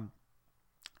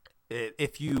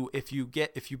 if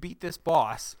you beat this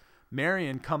boss,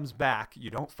 Marion comes back. You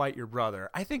don't fight your brother.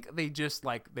 I think they just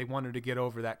they wanted to get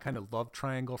over that kind of love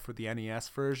triangle for the NES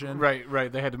version.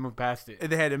 Right. They had to move past it.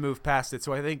 They had to move past it.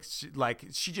 So I think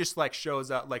she just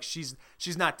shows up she's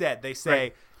not dead. They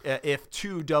say if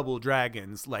 2 double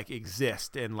dragons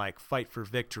exist and fight for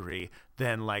victory,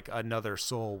 then another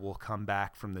soul will come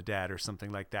back from the dead or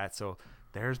something like that. So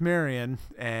there's Marion,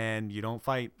 and you don't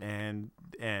fight, and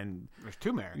There's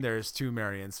 2 Marions. there's 2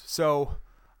 Marions. So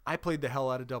I played the hell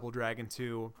out of Double Dragon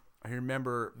 2. I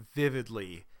remember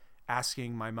vividly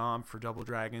asking my mom for Double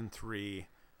Dragon 3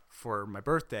 for my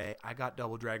birthday, I got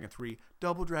Double Dragon 3.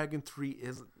 Double Dragon 3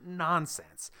 is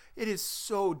nonsense. It is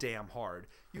so damn hard.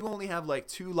 You only have like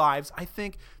 2 lives. I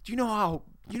think, do you know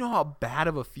how bad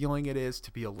of a feeling it is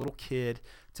to be a little kid,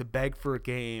 to beg for a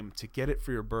game, to get it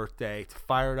for your birthday, to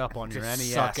fire it up on your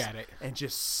NES suck at it. and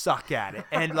just suck at it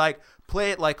and like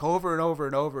play it like over and over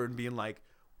and over and being like,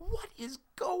 what is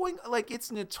going, like,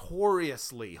 it's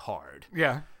notoriously hard.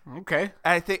 Yeah. Okay.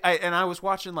 I was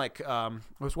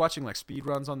watching speed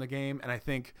runs on the game, and I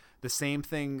think the same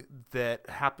thing that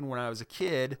happened when I was a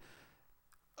kid.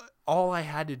 All I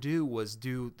had to do was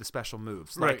do the special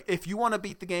moves. Like, Right. if you want to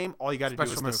beat the game, all you got to do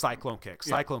is the cyclone kick.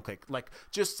 Cyclone kick. Like,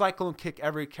 just cyclone kick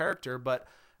every character, but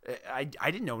I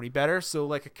didn't know any better. So,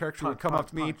 like, a character would come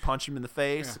up to me, punch him in the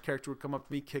face. Yeah. A character would come up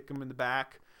to me, kick him in the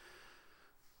back.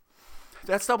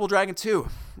 That's Double Dragon 2.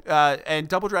 And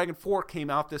Double Dragon 4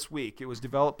 came out this week. It was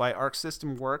developed by Arc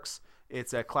System Works.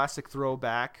 It's a classic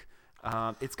throwback.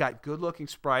 It's got good-looking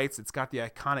sprites. It's got the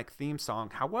iconic theme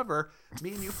song. However,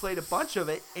 me and you played a bunch of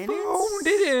it, and Phoned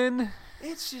it in.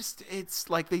 it's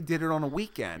like they did it on a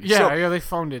weekend. Yeah, So, yeah, they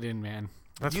phoned it in, man.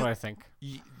 That's what I think.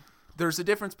 there's a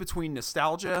difference between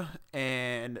nostalgia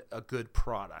and a good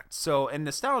product. So, and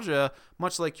nostalgia,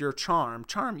 much like your Charm,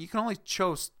 you can only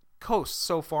coast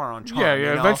so far on Charm. Yeah, you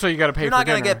know? Eventually, you got to pay. You're for not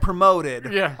going to dinner. get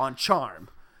promoted Yeah. on Charm.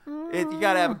 You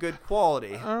got to have a good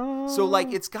quality. So,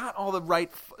 like, it's got all the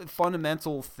right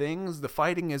fundamental things. The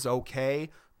fighting is okay,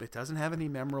 but it doesn't have any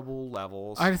memorable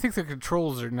levels. I think the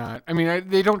controls are not. I mean,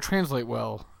 they don't translate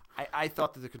well. I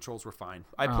thought that the controls were fine.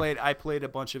 I played a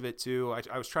bunch of it too.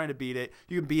 I was trying to beat it.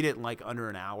 You can beat it in like under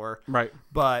an hour. Right.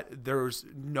 But there's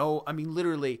no, I mean,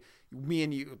 literally, me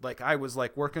and you, like, I was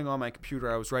like working on my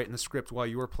computer. I was writing the script while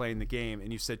you were playing the game,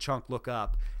 and you said, "Chunk, look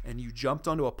up," and you jumped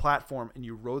onto a platform and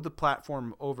you rode the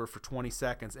platform over for 20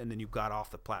 seconds, and then you got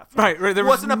off the platform. Right. There There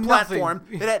wasn't a nothing. platform.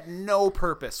 It had no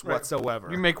purpose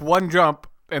whatsoever. You make one jump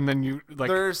and then you like.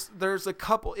 There's a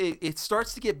couple. It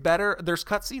starts to get better. There's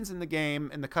cutscenes in the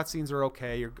game, and the cutscenes are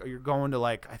okay. You're going to,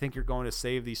 like, I think you're going to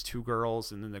save these 2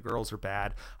 girls, and then the girls are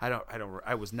bad.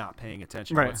 I was not paying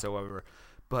attention whatsoever,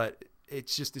 but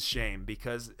it's just a shame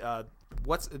because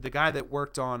what's the guy that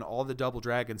worked on all the Double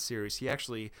Dragon series? He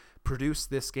actually produced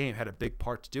this game, had a big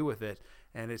part to do with it,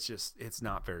 and it's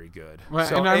not very good. Well,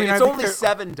 So and I mean, I it's think only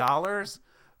 $7,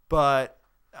 but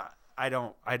I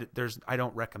don't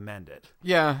recommend it.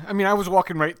 Yeah, I mean, I was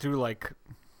walking right through like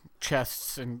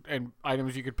chests and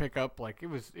items you could pick up. Like it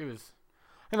was,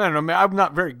 and I don't know, man, I'm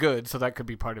not very good, so that could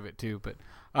be part of it too. But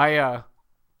I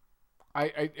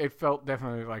felt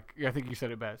definitely like, I think you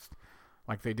said it best.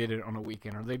 Like they did it on a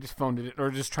weekend, or they just phoned it, or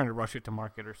just trying to rush it to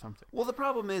market or something. Well, the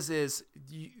problem is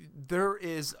there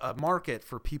is a market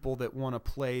for people that want to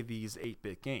play these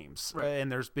 8-bit games,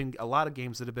 and there's been a lot of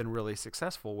games that have been really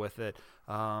successful with it.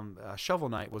 Shovel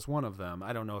Knight was one of them.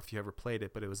 I don't know if you ever played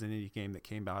it, but it was an indie game that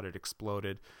came out. It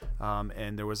exploded,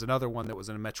 and there was another one that was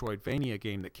a Metroidvania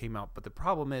game that came out. But the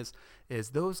problem is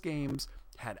those games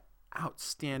had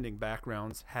outstanding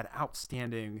backgrounds, had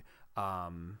outstanding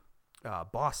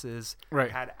bosses,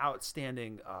 had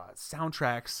outstanding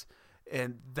soundtracks,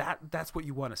 and that's what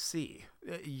you want to see.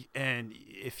 And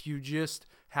if you just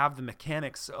have the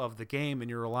mechanics of the game and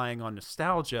you're relying on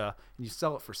nostalgia and you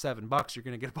sell it for $7, you're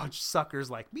going to get a bunch of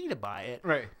suckers like me to buy it.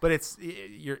 Right. But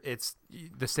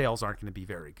the sales aren't going to be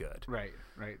very good. Right.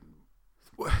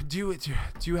 Do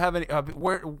you have any?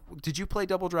 Where did you play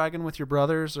Double Dragon with your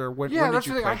brothers, or when? Yeah, when that's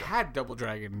did the you thing. play? I had Double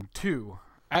Dragon 2.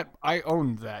 I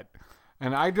owned that,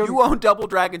 and I don't. You owned Double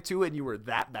Dragon 2 and you were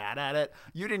that bad at it?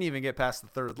 You didn't even get past the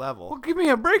 3rd level. Well, give me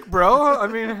a break, bro. I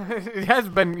mean, it has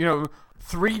been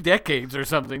 3 decades or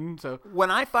something. So When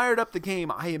I fired up the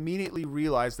game, I immediately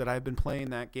realized that I've been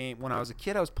playing that game. When I was a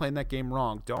kid, I was playing that game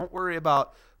wrong. Don't worry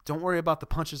about the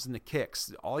punches and the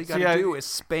kicks. All you got to do is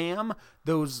spam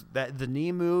the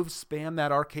knee move, spam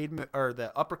that arcade or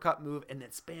the uppercut move, and then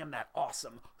spam that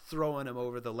awesome throwing him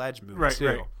over the ledge move too.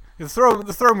 Right. The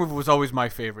throw move was always my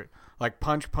favorite. Like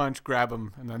punch, grab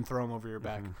him, and then throw him over your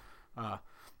back.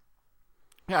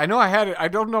 Yeah, I know I had it. I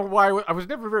don't know why. I was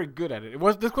never very good at it.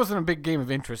 This wasn't a big game of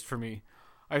interest for me.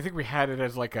 I think we had it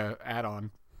as like a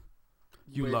add-on.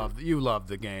 You loved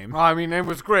the game. I mean, it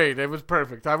was great. It was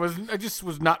perfect. I just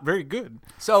was not very good.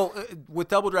 So with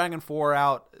Double Dragon 4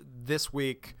 out this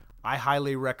week, I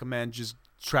highly recommend just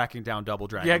tracking down Double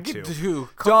Dragon Yeah, 2. get 2.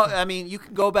 I mean, you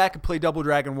can go back and play Double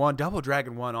Dragon 1. Double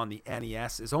Dragon 1 on the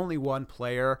NES is only one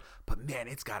player, but man,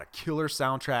 it's got a killer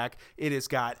soundtrack. It has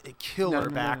got a killer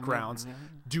backgrounds.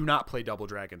 Do not play Double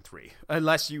Dragon 3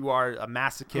 unless you are a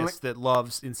masochist that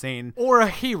loves insane Or a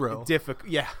hero.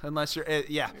 Yeah, unless you're and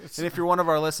if you're one of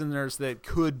our listeners that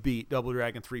could beat Double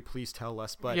Dragon 3, please tell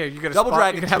us. But Yeah, you got a Double spot,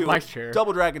 Dragon you can have 2. my share.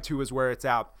 Double Dragon 2 is where it's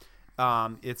out.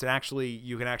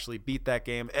 You can actually beat that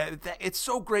game. It's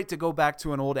so great to go back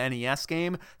to an old NES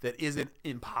game that isn't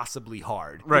impossibly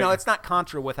hard. Right. You know, it's not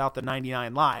Contra without the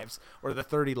 99 lives or the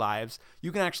 30 lives.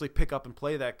 You can actually pick up and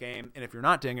play that game, and if you're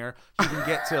not Dinger, you can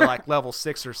get to like level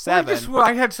 6 or 7.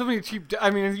 I had so many cheap. I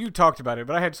mean, you talked about it,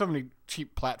 but I had so many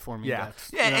cheap platforming. Yeah,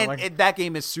 deaths, yeah, you know, and, like- and that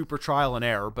game is super trial and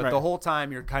error. But Right. the whole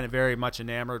time you're kind of very much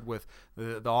enamored with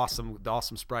the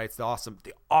awesome sprites, the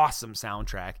awesome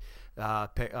soundtrack.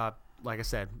 Like I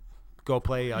said, go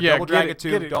play Double Dragon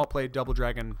 2. Don't play Double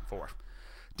Dragon 4.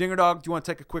 Dinger Dog, do you want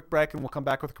to take a quick break and we'll come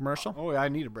back with a commercial? Oh, yeah, I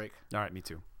need a break. All right, me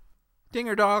too.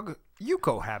 Dinger Dog, you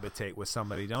cohabitate with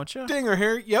somebody, don't you? Dinger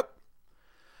here. Yep.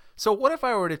 So what if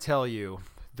I were to tell you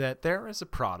that there is a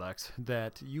product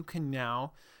that you can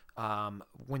now,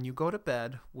 when you go to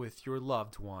bed with your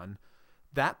loved one,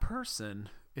 that person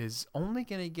is only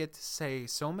going to get to say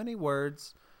so many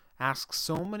words, ask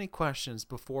so many questions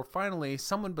before finally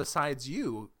someone besides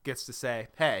you gets to say,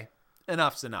 hey,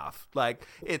 enough's enough. Like,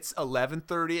 it's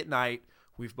 11:30 at night.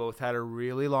 We've both had a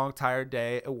really long, tired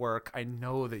day at work. I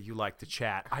know that you like to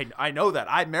chat. I know that.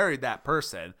 I married that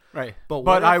person. Right.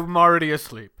 But I'm already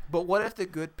asleep. But what if the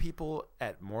good people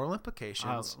at Moral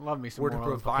Implications love me some were to Moral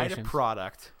provide a Implications.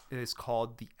 product? It is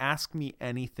called the Ask Me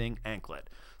Anything anklet.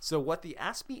 So what the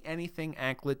Ask Me Anything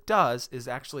anklet does is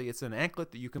actually it's an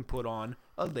anklet that you can put on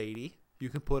a lady. You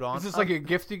can put on. Is this like a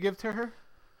gift you give to her?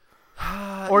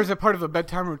 Or is it part of a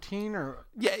bedtime routine? Or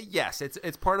yes,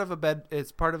 it's part of a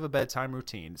bedtime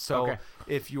routine. So Okay.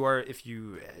 if you are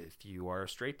a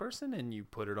straight person and you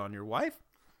put it on your wife,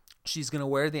 she's gonna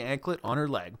wear the anklet on her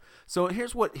leg. So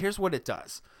here's what it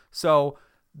does. So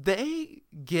they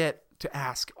get to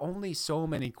ask only so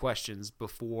many questions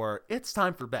before it's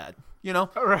time for bed, you know?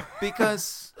 Right.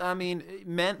 Because I mean,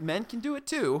 men can do it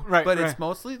too, Right, but right. it's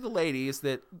mostly the ladies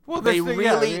that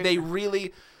They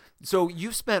really. So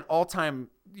you've spent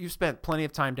plenty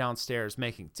of time downstairs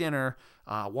making dinner,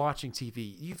 watching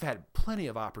TV. You've had plenty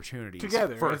of opportunities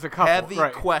Together, for as a couple, heavy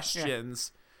right.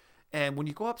 questions. And when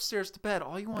you go upstairs to bed,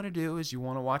 all you want to do is you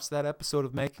want to watch that episode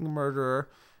of Making a Murderer.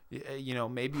 You know,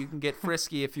 maybe you can get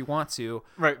frisky if you want to.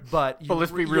 Right. But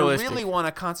let's be you realistic. really want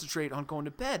to concentrate on going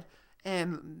to bed.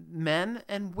 And men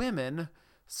and women,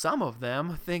 some of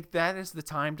them think that is the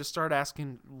time to start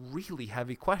asking really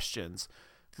heavy questions.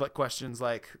 Like questions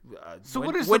like,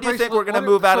 when do you think we're going to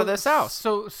move out of this house?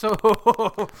 So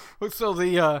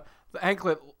the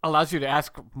anklet allows you to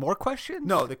ask more questions?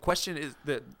 No, the question is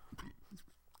that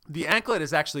the anklet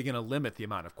is actually going to limit the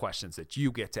amount of questions that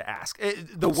you get to ask.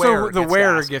 The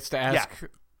wearer gets to ask. Yeah.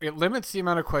 It limits the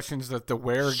amount of questions that the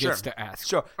wearer Sure. gets to ask.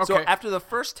 Sure. Okay. So after the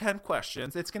first 10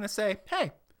 questions, it's going to say,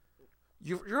 hey,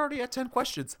 you're already at 10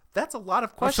 questions. That's a lot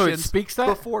of questions so it speaks that?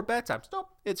 before bedtime. Nope.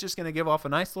 It's just going to give off a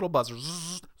nice little buzzer.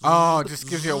 Oh, it just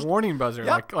gives you a warning buzzer,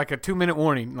 Yep. like a 2-minute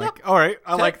warning. Like, Yep. all right,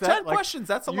 I like that. 10 Like, questions.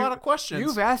 That's a lot of questions.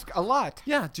 You've asked a lot.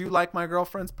 Yeah. Do you like my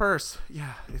girlfriend's purse?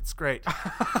 Yeah, it's great.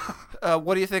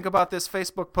 What do you think about this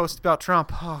Facebook post about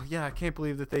Trump? Oh, yeah, I can't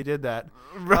believe that they did that.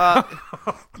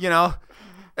 You know,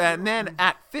 and then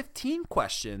at 15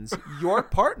 questions, your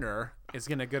partner is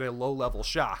going to get a low-level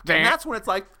shock. Damn. And that's when it's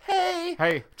like,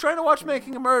 hey, trying to watch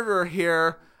Making a Murderer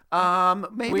here.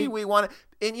 Maybe we want to.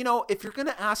 And, you know, if you're going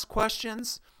to ask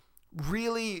questions,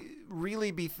 really,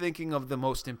 really be thinking of the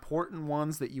most important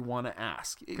ones that you want to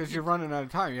ask. Because you're running out of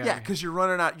time. Yeah, because you're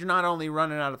running out. You're not only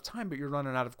running out of time, but you're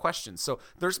running out of questions. So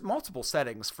there's multiple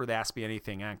settings for the Ask Me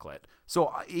Anything anklet.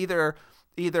 So either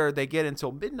they get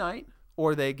until midnight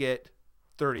or they get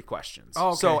 30 questions. Oh,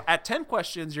 okay. So at 10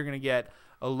 questions, you're going to get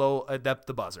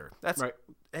the buzzer. That's Right.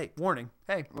 Hey, warning.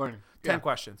 Hey, Warning. 10 Yeah.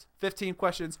 questions. 15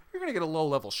 questions, you're going to get a low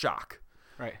level shock.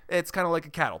 Right. It's kind of like a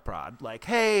cattle prod. Like,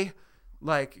 hey,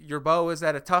 like your beau is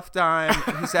at a tough time.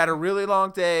 He's had a really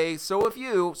long day. So have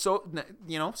you. So,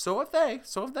 you know, so have they.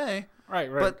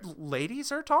 Right. But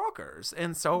ladies are talkers,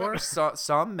 and so are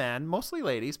some men, mostly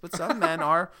ladies, but some men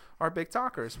are big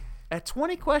talkers. At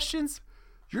 20 questions,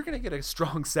 you're going to get a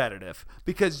strong sedative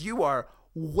because you are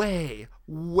way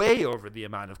over the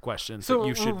amount of questions that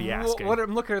you should be asking. What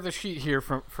I'm looking at the sheet here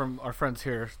from our friends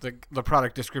here, the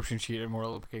product description sheet at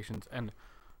Moral Implications, and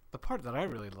the part that I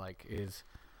really like is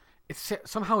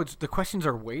somehow the questions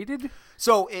are weighted.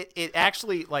 So it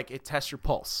actually like it tests your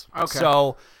pulse. Okay.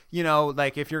 So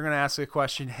like if you're gonna ask a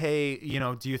question, hey,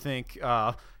 do you think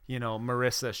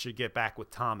Marissa should get back with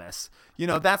Thomas?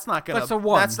 That's not gonna. That's a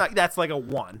 1. That's like a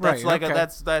 1. That's Right, like okay.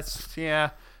 that's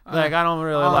yeah. Like I don't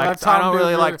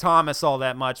really like Thomas all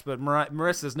that much, but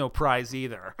Marissa's no prize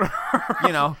either.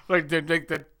 Like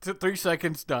the 3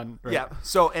 seconds done. Right. Yeah.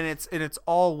 So and it's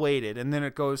all weighted, and then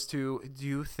it goes to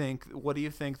what do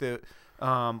you think that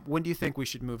when do you think we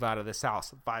should move out of this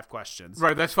house? 5 questions.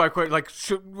 Right. That's 5 questions. Like,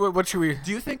 what should we?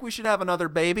 Do you think we should have another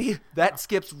baby? That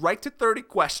skips right to 30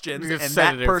 questions, and that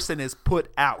sedative. person is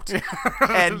put out,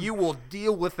 and you will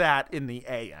deal with that in the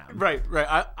AM. Right.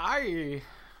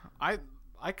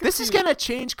 I could This see is gonna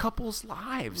change couples'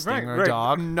 lives, right, Dinger right.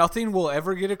 Dog. Nothing will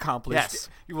ever get accomplished. Yes.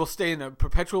 You will stay in a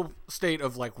perpetual state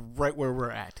of like right where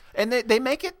we're at. And they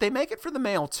make it for the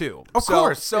male too. Of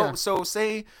course, So yeah. so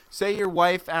say your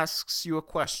wife asks you a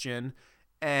question,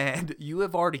 and you're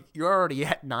already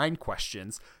at 9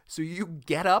 questions. So you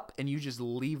get up and you just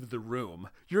leave the room.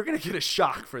 You're gonna get a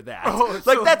shock for that.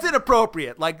 That's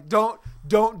inappropriate. Like don't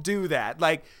do that.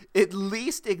 Like at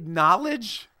least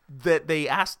acknowledge that they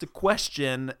asked a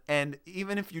question, and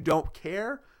even if you don't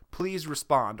care, please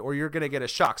respond, or you're going to get a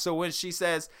shock. So when she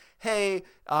says, hey,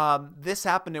 this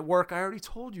happened at work, I already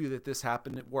told you that this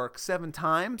happened at work 7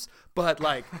 times, but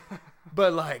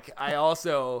I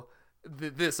also,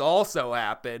 this also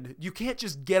happened. You can't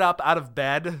just get up out of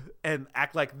bed and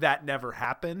act like that never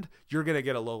happened. You're going to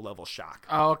get a low-level shock.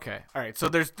 Oh, okay. All right. So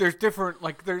there's different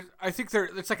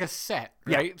it's like a set,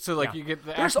 right? Yeah. So like Yeah. you get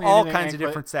the There's Ask Me all Anything kinds of Anklet.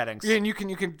 different settings. Yeah, and you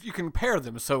can pair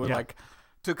them. So Yeah. like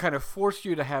to kind of force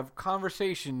you to have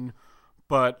conversation,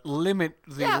 but limit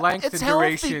the length it's and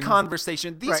duration. healthy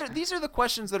conversation. Right. These are the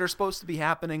questions that are supposed to be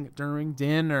happening during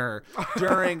dinner,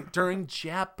 during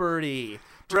Jeopardy,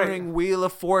 during Wheel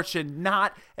of Fortune,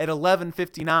 not at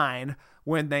 11:59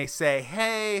 when they say,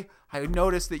 "Hey, I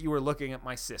noticed that you were looking at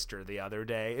my sister the other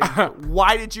day.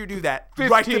 Why did you do that? 15.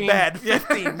 Right to bed.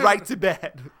 15. Right to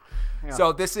bed." Yeah.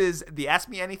 So this is the Ask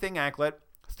Me Anything anklet,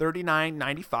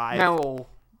 $39.95. Now,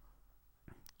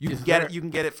 You can get it. You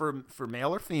can get it for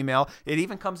male or female. It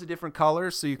even comes in different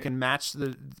colors, so you can match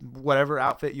the whatever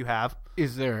outfit you have.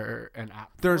 is there an app?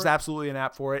 There's for it? absolutely an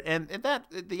app for it, and that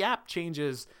the app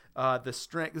changes the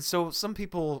strength. So some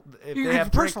people if You they can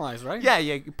have personalize, right? Yeah,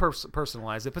 you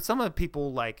personalize it. But some of the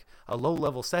people like a low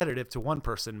level sedative to one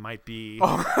person might be.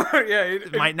 Yeah.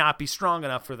 It might not be strong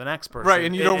enough for the next person. Right,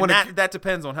 and you don't wanna- that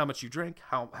depends on how much you drink,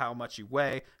 how much you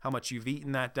weigh, how much you've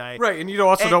eaten that day. Right, and you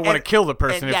also don't want to kill the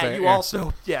person. And if yeah, they, you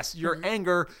also your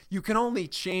anger. You can only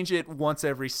change it once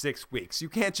every 6 weeks. You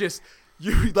can't just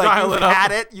Dial it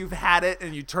up. You've had it,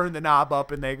 and you turn the knob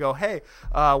up, and they go, "Hey,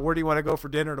 where do you want to go for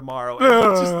dinner tomorrow?" And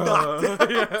you just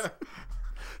knocked it.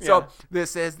 So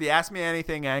this is the Ask Me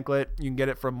Anything anklet. You can get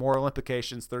it from Moral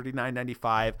Implications,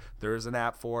 $39.95. There's an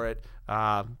app for it.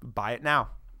 Buy it now.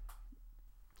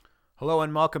 Hello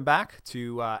and welcome back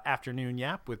to Afternoon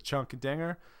Yap with Chunk and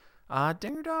Dinger.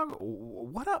 Dinger Dog,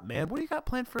 what up, man? What do you got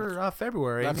planned for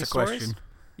February? That's Any a stories? question.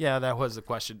 Yeah, that was a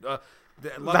question.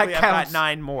 Luckily, I've got counts.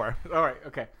 9 more. All right,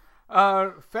 okay.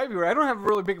 February, I don't have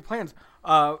really big plans.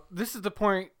 This is the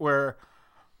point where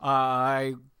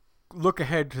I look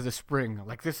ahead to the spring.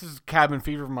 Like, this is cabin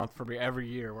fever month for me every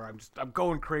year, where I'm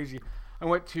going crazy. I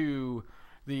went to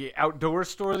the outdoor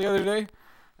store the other day,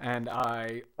 and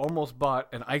I almost bought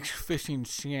an ice fishing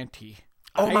shanty.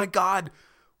 Oh my God.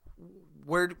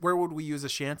 Where would we use a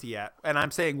shanty at? And I'm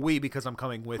saying we because I'm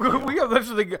coming with you. That's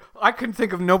the thing. I couldn't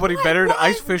think of nobody better to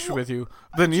ice fish with you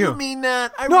than Do you. you mean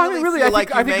that? No, I mean really. feel I like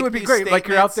think you it make would be these great. Like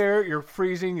you're out statements, there, you're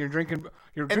freezing, you're drinking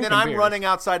and then I'm beers. running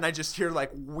outside and I just hear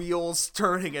like wheels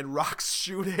turning and rocks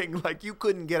shooting. Like you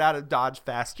couldn't get out of Dodge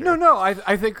faster. No.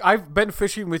 I think I've been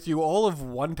fishing with you all of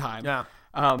one time. Yeah.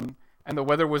 And the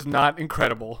weather was not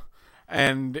incredible,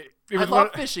 and it I was love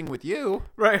fishing with you.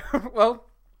 right. Well,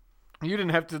 you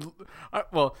didn't have to.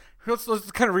 Well,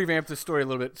 let's kind of revamp this story a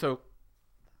little bit. So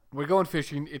we're going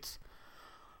fishing. It's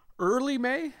early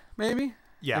May, maybe.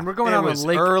 Yeah, and we're going it out on was a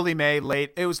lake. early May,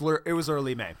 late. It was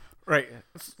early May. Right.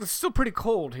 It's still pretty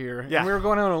cold here. Yeah. And we were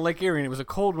going out on Lake Erie, and it was a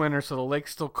cold winter, so the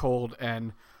lake's still cold.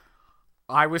 And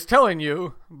I was telling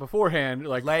you beforehand,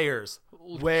 like, Layers.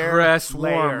 Wear dress warm.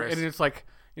 layers. And it's like,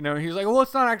 you know, he's like, well,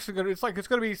 it's not actually going to, it's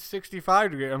going to be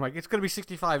 65 degrees. I'm like, it's going to be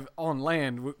 65 on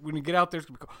land. When you get out there, it's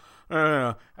going to be cold.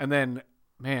 No. And then,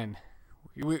 man,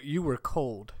 you were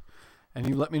cold. And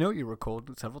you let me know you were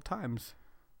cold several times.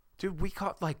 Dude, we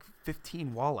caught like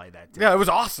 15 walleye that day. Yeah, it was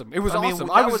awesome. It was I mean, awesome.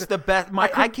 that was the best. I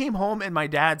couldn't- came home and my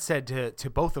dad said to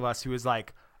both of us, he was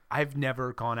like, I've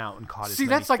never gone out and caught as See,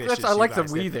 many that's like fish that's as I you like the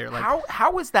guys we did. there. Like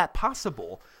How is that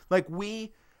possible? Like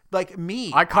me.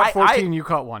 I caught 14, you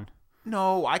caught 1.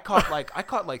 No, I caught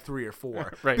like 3 or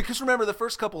 4. Right. Because remember the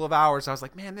first couple of hours I was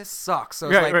like, man, this sucks. So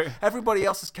everybody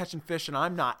else is catching fish and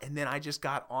I'm not. And then I just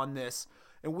got on this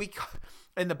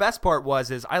and the best part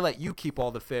is I let you keep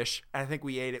all the fish. I think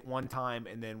we ate it one time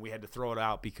and then we had to throw it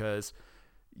out because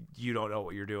you don't know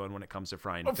what you're doing when it comes to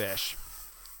frying fish.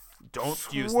 Don't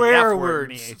use the F word,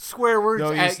 me. Swear words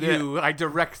Don't at use the- you. I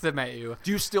direct them at you.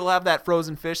 Do you still have that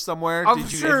frozen fish somewhere? I'm Have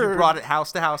sure. you brought it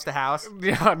house to house to house?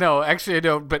 Yeah, no, actually I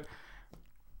don't, but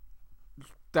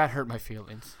that hurt my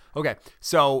feelings. Okay,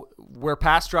 so we're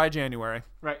past dry January.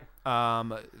 Right.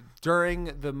 During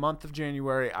the month of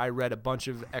January, I read a bunch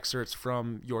of excerpts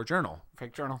from your journal.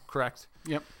 Fake journal. Correct.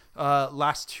 Yep.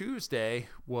 Last Thursday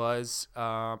was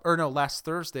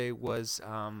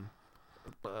Come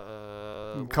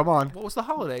on. what was the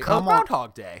holiday? Come on.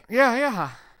 Groundhog Day. Yeah.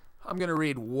 I'm going to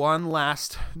read one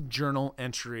last journal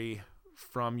entry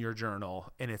from your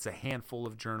journal, and it's a handful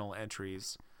of journal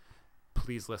entries.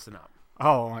 Please listen up.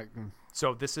 Oh,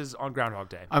 So this is on Groundhog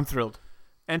Day. I'm thrilled.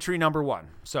 Entry number 1.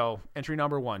 So entry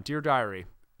number 1, Dear Diary,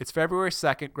 it's February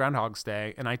 2nd, Groundhog's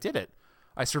Day, and I did it.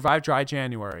 I survived dry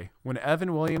January. When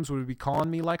Evan Williams would be calling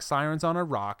me like sirens on a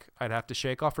rock, I'd have to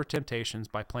shake off her temptations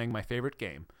by playing my favorite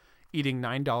game, eating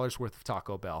 $9 worth of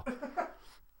Taco Bell.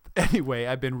 Anyway,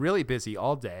 I've been really busy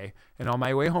all day, and on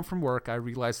my way home from work, I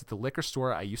realized that the liquor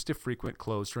store I used to frequent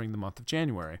closed during the month of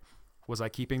January. Was I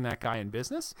keeping that guy in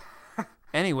business?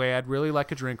 Anyway, I'd really like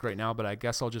a drink right now, but I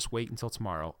guess I'll just wait until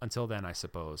tomorrow. Until then, I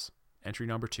suppose. Entry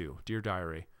number 2, Dear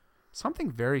Diary. Something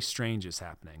very strange is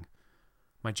happening.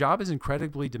 My job is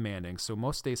incredibly demanding, so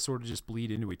most days sort of just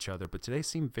bleed into each other, but today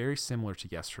seemed very similar to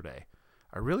yesterday.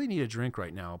 I really need a drink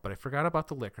right now, but I forgot about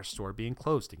the liquor store being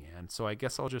closed again, so I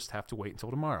guess I'll just have to wait until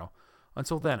tomorrow.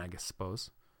 Until then, I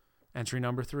suppose. Entry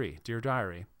number 3, Dear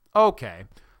Diary. Okay,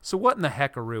 so what in the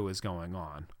heckaroo is going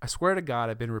on? I swear to God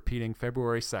I've been repeating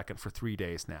February 2nd for 3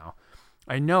 days now.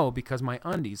 I know because my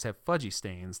undies have fudgy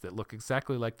stains that look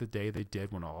exactly like the day they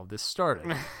did when all of this started.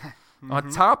 Mm-hmm.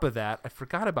 On top of that, I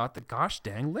forgot about the gosh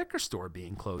dang liquor store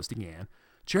being closed again.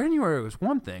 January was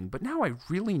one thing, but now I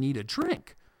really need a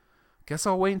drink. Guess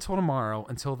I'll wait until tomorrow.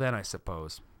 Until then, I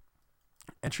suppose.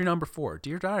 Entry number 4,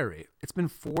 Dear Diary. It's been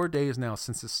 4 days now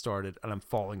since this started, and I'm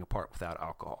falling apart without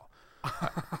alcohol.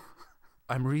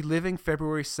 I'm reliving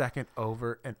February 2nd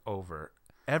over and over.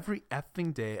 Every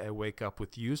effing day I wake up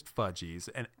with used fudgies,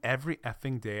 and every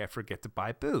effing day I forget to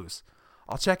buy booze.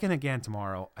 I'll check in again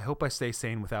tomorrow. I hope I stay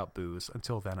sane without booze.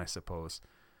 Until then, I suppose.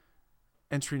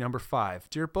 Entry number 5,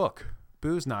 Dear Book.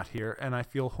 Booze not here, and I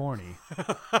feel horny.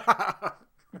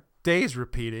 Days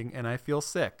repeating, and I feel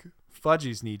sick.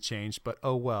 Fudgies need change, but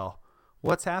oh well.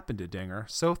 What's happened to Dinger?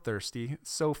 So thirsty,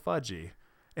 so fudgy.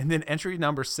 And then entry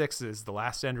number 6 is the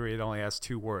last entry. It only has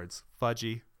 2 words.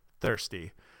 Fudgy,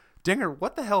 thirsty. Dinger,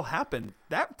 what the hell happened?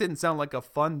 That didn't sound like a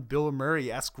fun Bill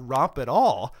Murray-esque romp at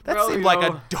all. That Well, seemed you like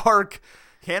know, a dark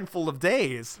handful of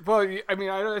days. Well, I mean,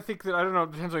 I think that, I don't know,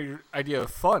 it depends on your idea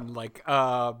of fun. Like,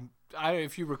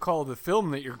 if you recall the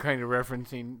film that you're kind of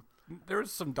referencing,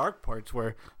 there's some dark parts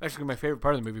where, actually my favorite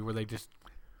part of the movie where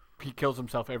he kills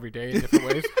himself every day in different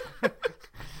ways.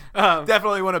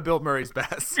 Definitely one of Bill Murray's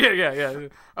best. Yeah.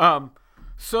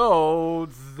 So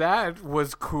that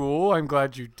was cool. I'm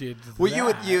glad you did that. Well,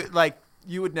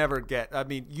 you would never get. I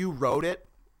mean, you wrote it,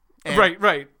 and,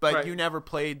 right. But right. you never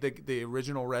played the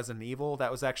original Resident Evil.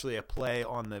 That was actually a play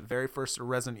on the very first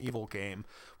Resident Evil game,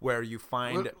 where you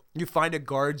find a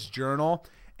guard's journal,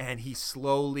 and he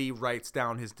slowly writes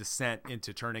down his descent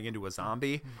into turning into a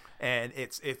zombie. And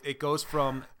it goes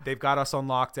from they've got us on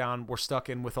lockdown, we're stuck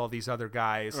in with all these other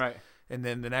guys, Right. And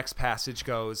then the next passage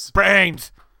goes.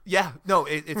 Brains. Yeah, no,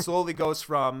 it slowly goes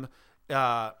from,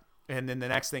 and then the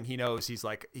next thing he knows, he's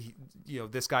like,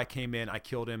 this guy came in, I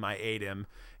killed him, I ate him.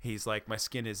 He's like, my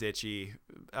skin is itchy.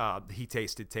 He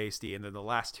tasted tasty, and then the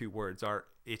last 2 words are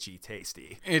itchy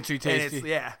tasty. Itchy tasty. And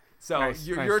it's, so Nice,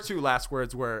 your nice. 2 last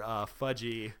words were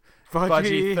fudgy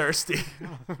Fudgy. thirsty.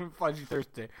 Fudgy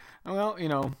Thursday.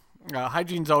 Well,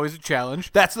 hygiene's always a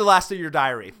challenge. That's the last of your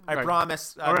diary. I Right.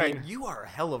 promise. I All mean, right. you are a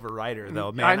hell of a writer,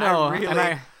 though, man. I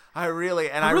know, I really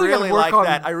gotta work like on-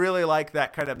 that. I really like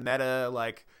that kind of meta.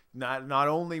 Like, not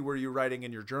only were you writing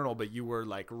in your journal, but you were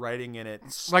like writing in it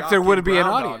Like there would be an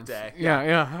Groundhog audience. Day.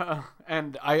 Yeah.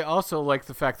 And I also like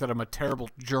the fact that I'm a terrible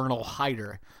journal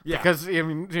hider. Yeah. Because, I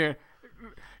mean,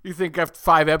 you think after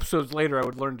 5 episodes later I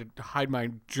would learn to hide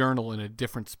my journal in a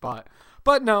different spot.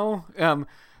 But no.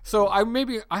 So I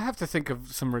have to think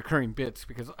of some recurring bits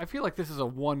because I feel like this is a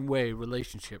one-way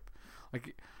relationship.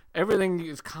 Like everything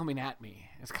is coming at me.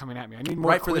 It's coming at me. I need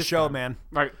more Right for the quiz show, time. man.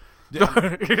 Right.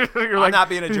 I'm You're not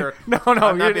being a jerk. No,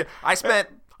 I spent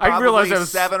I probably realized I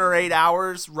was- 7 or 8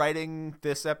 hours writing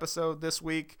this episode this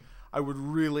week. I would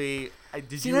really.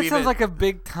 See, that sounds like a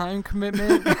big time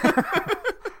commitment.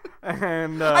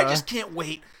 And I just can't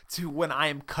wait to when I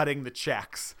am cutting the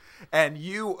checks, and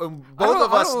you, both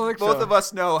don't of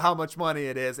us know how much money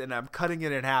it is, and I'm cutting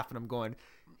it in half, and I'm going,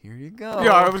 here you go.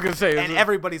 Yeah, I was gonna say, and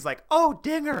everybody's like, "Oh,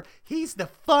 Dinger, he's the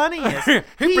funniest.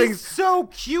 He's brings- so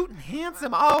cute and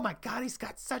handsome. Oh my God, he's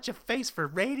got such a face for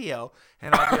radio."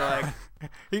 And I'll be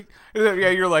like, yeah,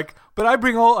 you're like, but I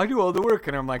do all the work,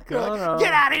 and I'm like, oh, no.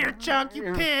 "Get out of here, Chunk,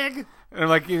 you pig." And I'm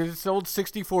like, it's old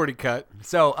 60-40 cut.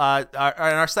 So, in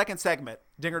our second segment,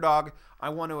 Dinger Dog, I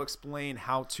want to explain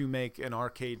how to make an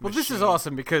arcade machine. Well, this is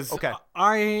awesome because Okay.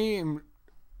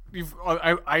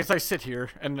 as I sit here,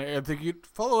 and I think you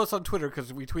follow us on Twitter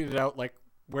because we tweeted out like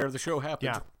where the show happens,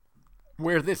 Yeah.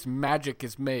 where this magic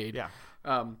is made. Yeah.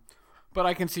 But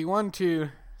I can see 1, 2,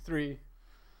 3,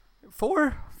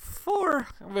 4.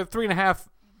 We have 3.5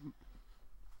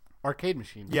 arcade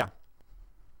machines. Yeah.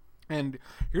 And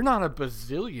you're not a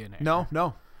bazillionaire.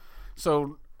 No.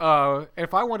 So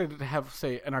if I wanted to have,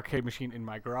 say, an arcade machine in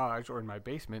my garage or in my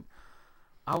basement,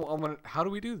 I want. How do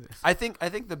we do this? I think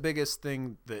the biggest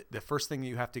thing, the first thing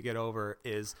you have to get over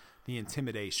is the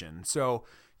intimidation. So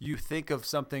you think of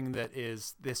something that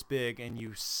is this big, and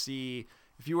you see,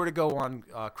 if you were to go on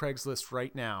Craigslist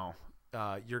right now,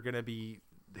 you're going to be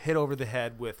hit over the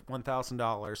head with $1,000,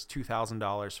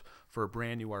 $2,000 for a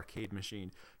brand new arcade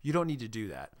machine. You don't need to do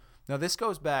that. Now, this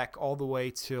goes back all the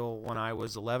way till when I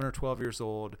was 11 or 12 years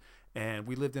old, and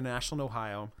we lived in Ashland,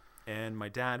 Ohio, and my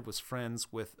dad was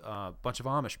friends with a bunch of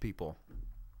Amish people.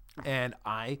 And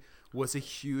I was a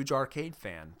huge arcade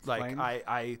fan. Like,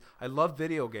 I love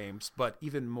video games, but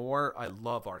even more, I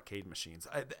love arcade machines.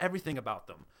 Everything about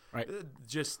them. Right.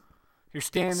 Just You're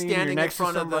standing standing next in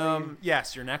front to of somebody. them.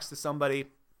 Yes, you're next to somebody.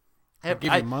 Give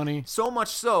you money. So much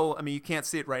so, I mean, you can't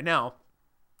see it right now.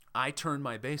 I turned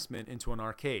my basement into an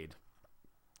arcade.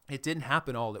 It didn't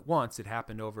happen all at once. It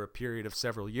happened over a period of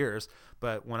several years.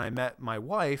 But when I met my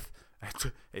wife,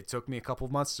 it took me a couple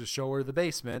of months to show her the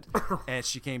basement. And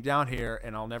she came down here,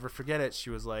 and I'll never forget it. She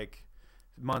was like,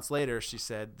 months later, she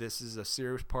said, "This is a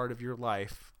serious part of your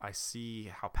life. I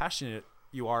see how passionate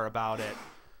you are about it.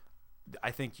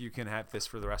 I think you can have this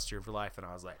for the rest of your life." And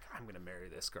I was like, "I'm going to marry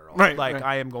this girl. Right, Like, right.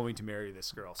 I am going to marry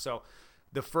this girl." So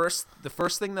the first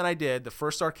thing that I did, the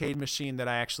first arcade machine that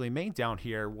I actually made down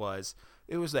here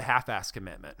it was a half-ass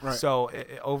commitment. Right. So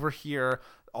over here,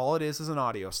 all it is an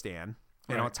audio stand.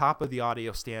 And Right. on top of the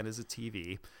audio stand is a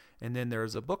TV. And then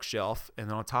there's a bookshelf. And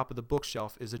on top of the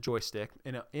bookshelf is a joystick.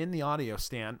 And in the audio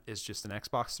stand is just an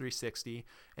Xbox 360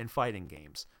 and fighting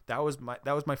games. That was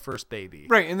my first baby.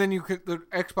 Right, and then the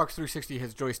Xbox 360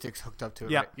 has joysticks hooked up to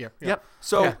it. Yeah. Right? Yeah. Yep.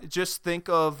 So Yeah. just think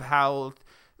of how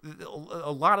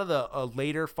a lot of the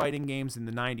later fighting games in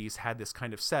the 90s had this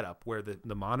kind of setup where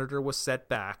the monitor was set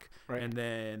back, Right. and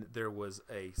then there was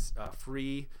a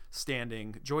free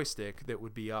standing joystick that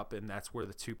would be up, and that's where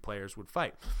the two players would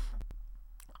fight.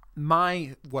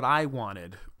 What I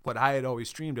had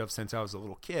always dreamed of since I was a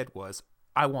little kid was,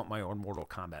 I want my own Mortal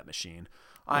Kombat machine.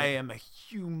 I am a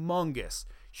humongous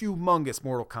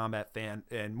Mortal Kombat fan,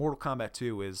 and Mortal Kombat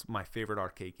 2 is my favorite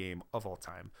arcade game of all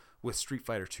time, with Street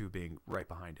Fighter 2 being right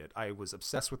behind it. I was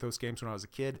obsessed with those games when I was a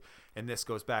kid, and this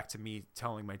goes back to me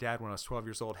telling my dad when I was 12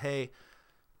 years old, "Hey,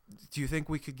 do you think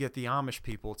we could get the Amish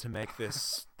people to make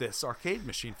this arcade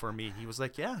machine for me?" He was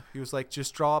like, "Yeah." He was like,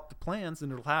 "Just draw up the plans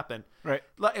and it'll happen." Right.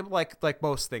 Like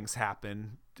most things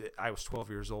happen. I was 12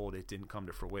 years old. It didn't come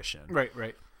to fruition.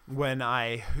 Right. When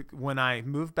I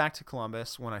moved back to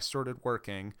Columbus, when I started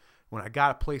working, when I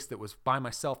got a place that was by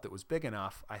myself that was big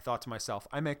enough, I thought to myself,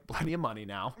 I make plenty of money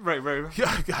now. Right.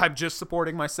 I'm just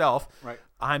supporting myself. Right.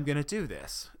 I'm going to do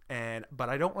this. But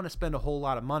I don't want to spend a whole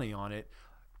lot of money on it.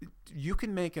 You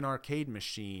can make an arcade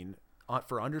machine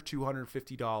for under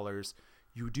 $250.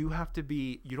 You don't have to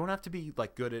be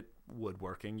like good at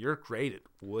woodworking. You're great at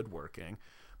woodworking.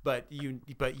 But you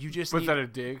just Was need, that a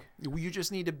dig? you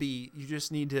just need to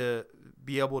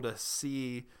be able to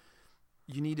see.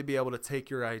 You need to be able to take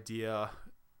your idea,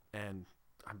 and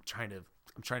I'm trying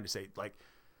to say, like,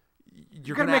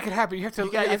 You're gonna make it happen. You have to.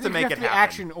 you have to make it be happen.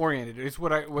 action oriented. Is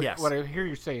what I Yes. hear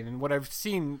you saying, and what I've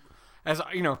seen, as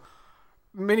you know,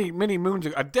 many moons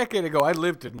ago, a decade ago, I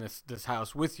lived in this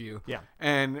house with you. Yeah.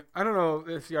 And I don't know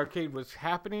if the arcade was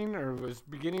happening or was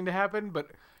beginning to happen,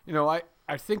 but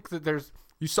I think that there's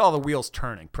You saw the wheels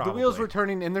turning. Probably the wheels were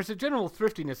turning, and there's a general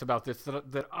thriftiness about this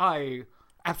that I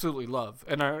absolutely love.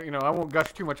 And I won't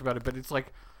gush too much about it, but it's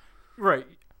like, right,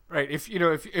 Right. If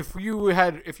you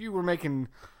were making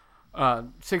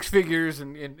 6 figures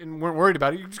and weren't worried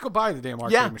about it, you just go buy the damn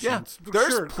arcade machines. There's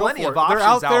Sure, plenty go of for it.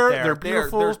 options They're out there. there. They're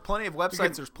beautiful. There's plenty of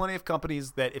websites. There's plenty of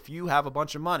companies that if you have a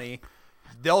bunch of money,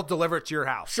 they'll deliver it to your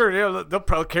house. Sure, they'll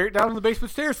probably carry it down the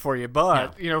basement stairs for you.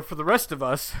 But for the rest of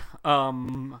us,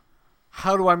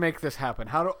 how do I make this happen?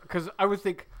 Because I would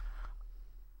think,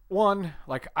 one,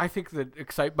 like I think that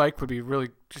Excite Bike would be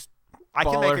really just. I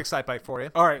can baller. make Excite Bike for you.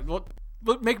 All right, well,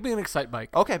 make me an Excite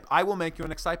Bike. Okay, I will make you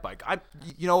an Excite Bike.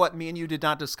 You know what? Me and you did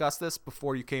not discuss this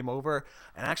before you came over,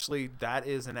 and actually, that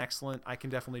is an excellent. I can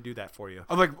definitely do that for you.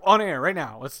 I'm like on air right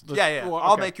now. Let's Yeah. well,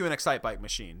 I'll okay. make you an Excite Bike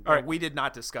machine. All right. We did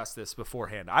not discuss this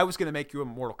beforehand. I was going to make you a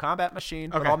Mortal Kombat machine,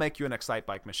 but Okay. I'll make you an Excite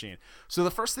Bike machine. So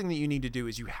the first thing that you need to do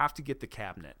is you have to get the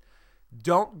cabinet.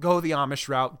 Don't go the Amish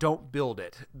route. Don't build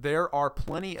it. There are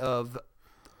plenty of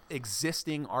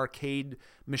existing arcade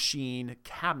machine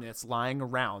cabinets lying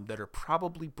around that are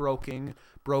probably broken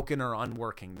or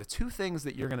unworking. The two things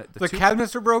that you're gonna The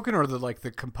cabinets are broken, or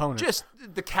the components. just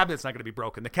the cabinet's not going to be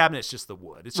broken. The cabinet's just the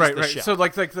wood. It's just the shell. So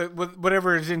the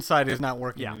whatever is inside is not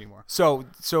working anymore. So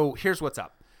here's what's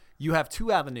up. You have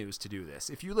two avenues to do this.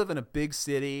 If you live in a big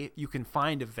city, you can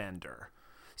find a vendor.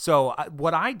 So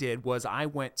what I did was I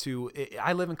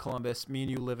live in Columbus. Me and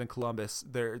you live in Columbus.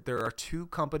 There are two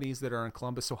companies that are in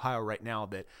Columbus, Ohio right now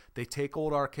that they take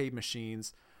old arcade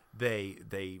machines, they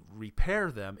repair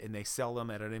them, and they sell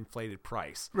them at an inflated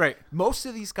price. Right. Most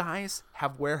of these guys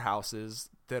have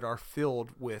warehouses that are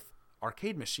filled with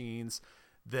arcade machines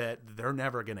that they're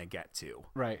never going to get to.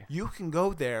 Right. You can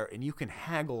go there and you can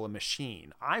haggle a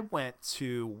machine. I went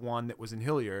to one that was in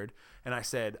Hilliard and I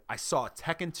said, I saw a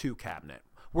Tekken 2 cabinet.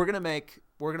 We're gonna make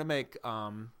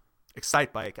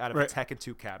Excite Bike out of a Tekken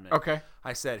 2 cabinet. Okay.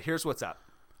 I said, here's what's up.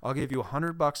 I'll give you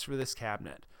 $100 for this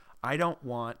cabinet. I don't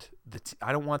want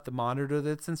the monitor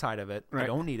that's inside of it. Right. I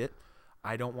don't need it.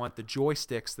 I don't want the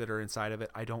joysticks that are inside of it.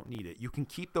 I don't need it. You can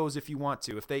keep those if you want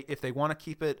to. If they want to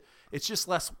keep it, it's just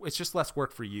less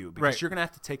work for you because you're gonna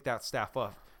have to take that stuff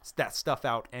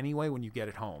out anyway when you get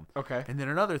it home. Okay. And then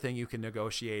another thing you can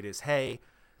negotiate is, hey,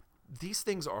 these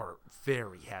things are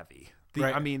very heavy.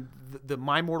 Right. I mean,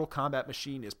 my Mortal Kombat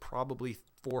machine is probably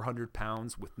 400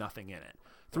 pounds with nothing in it.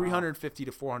 350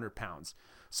 to 400 pounds.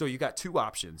 So you got two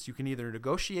options. You can either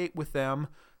negotiate with them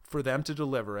for them to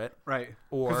deliver it. Right.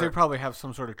 Or because they probably have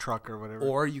some sort of truck or whatever.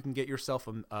 Or you can get yourself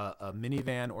a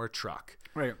minivan or a truck.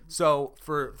 Right. So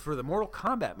for the Mortal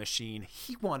Kombat machine,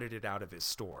 he wanted it out of his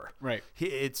store. Right.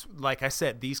 It's like I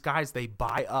said, these guys, they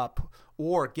buy up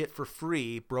or get for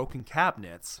free broken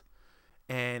cabinets.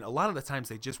 And a lot of the times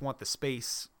they just want the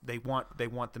space. They want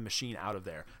the machine out of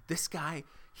there. This guy,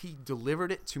 he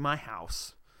delivered it to my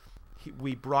house.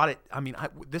 We brought it. I mean,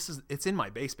 it's in my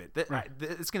basement.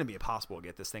 It's going to be impossible to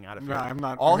get this thing out of here. I'm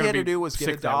not. All he had to do was get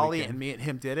a dolly, and me and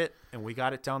him did it, and we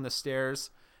got it down the stairs,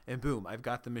 and boom, I've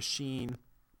got the machine.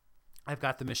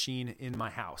 In my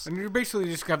house. And you're basically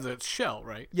just got the shell,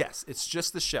 right? Yes, it's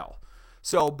just the shell.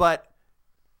 So, but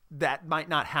that might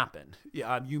not happen.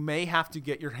 You may have to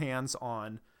get your hands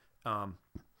on a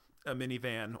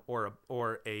minivan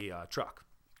or a truck.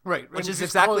 Right, Which is just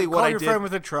exactly what I your did. friend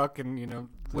with a truck, and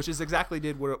Which is exactly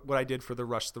what I did for the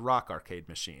Rush the Rock arcade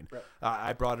machine. Right.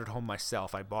 I brought it home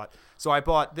myself. I bought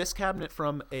this cabinet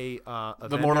from a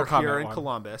vendor Mortal Kombat here in one.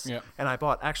 Columbus, Yep. and I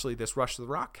bought actually this Rush the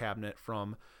Rock cabinet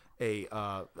from a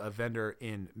vendor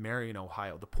in Marion,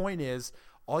 Ohio. The point is,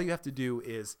 all you have to do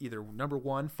is either number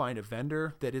one, find a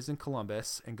vendor that is in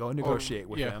Columbus and go and negotiate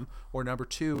with them, or number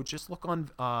two, just look on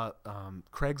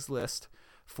Craigslist.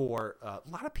 For a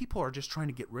lot of people are just trying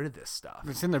to get rid of this stuff.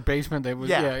 it's in their basement. They would,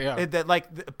 And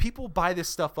that people buy this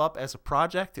stuff up as a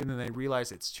project, and then they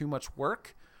realize it's too much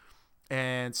work,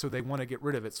 and so they want to get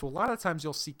rid of it. So a lot of times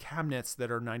you'll see cabinets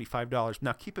that are $95.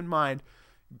 Now keep in mind,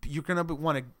 you're gonna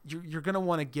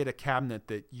want to get a cabinet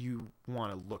that you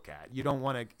want to look at. You don't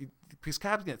want to, because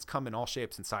cabinets come in all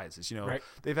shapes and sizes. Right.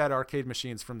 They've had arcade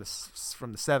machines from the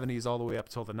 70s all the way up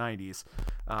till the 90s.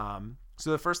 So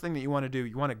the first thing that you want to do,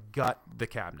 you want to gut the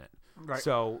cabinet. Right.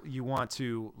 So you want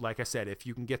to, like I said, if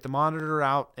you can get the monitor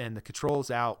out and the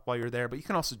controls out while you're there, but you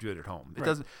can also do it at home. It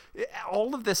doesn't.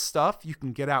 All of this stuff you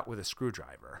can get out with a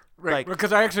screwdriver. Right. Like,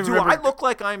 Because I actually do remember. I look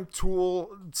like I'm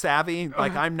tool savvy?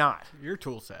 Like I'm not. You're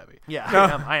tool savvy. Yeah,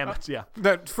 No. I am. Yeah.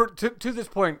 That to this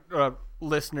point,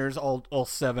 listeners, all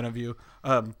 7 of you,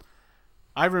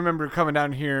 I remember coming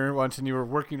down here once, and you were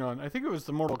working on, I think it was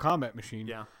the Mortal Kombat machine.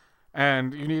 Yeah.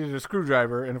 And you needed a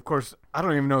screwdriver, and of course, I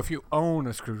don't even know if you own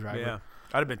a screwdriver. Yeah.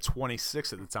 I'd have been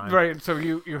 26 at the time. Right. So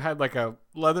you had like a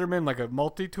Leatherman, like a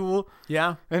multi-tool,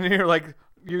 Yeah. and you're like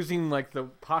using like the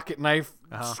pocket knife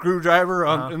screwdriver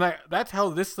on, and that's how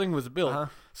this thing was built.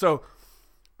 So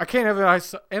I can't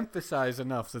emphasize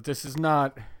enough that this is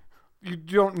not. You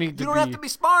don't need to. You don't have to be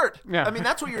smart. Yeah. I mean,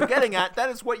 that's what you're getting at. That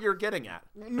is what you're getting at.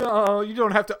 No, you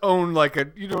don't have to own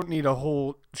you don't need a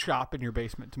whole shop in your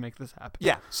basement to make this happen.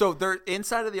 Yeah. So they're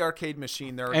inside of the arcade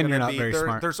machine. And you're not very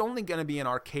smart. There's only going to be an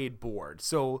arcade board.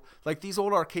 So like these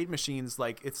old arcade machines,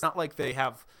 like it's not like they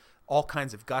have all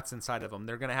kinds of guts inside of them.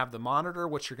 They're going to have the monitor,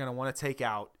 which you're going to want to take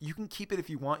out. You can keep it if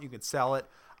you want. You can sell it.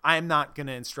 I'm not going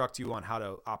to instruct you on how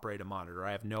to operate a monitor.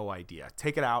 I have no idea.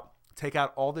 Take it out. Take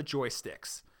out all the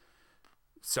joysticks.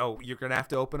 So you're going to have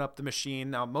to open up the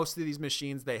machine. Now, most of these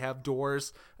machines, they have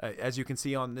doors. As you can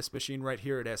see on this machine right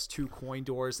here, it has 2 coin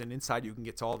doors, and inside you can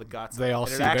get to all the guts. They all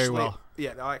and see very well.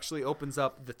 Yeah, it actually opens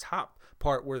up the top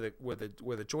part where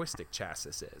the joystick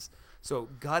chassis is. So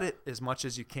gut it as much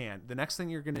as you can. The next thing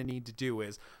you're going to need to do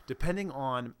is, depending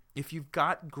on if you've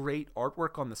got great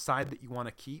artwork on the side that you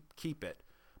want to keep it.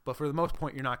 But for the most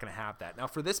part, you're not going to have that. Now,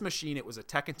 for this machine, it was a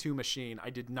Tekken 2 machine. I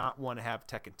did not want to have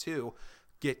Tekken 2.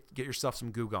 Get yourself some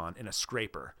Goo Gone in a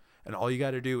scraper. And all you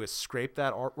got to do is scrape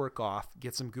that artwork off,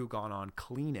 get some Goo Gone on,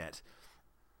 clean it.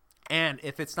 And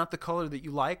if it's not the color that you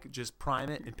like, just prime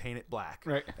it and paint it black.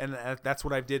 Right. And that's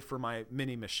what I did for my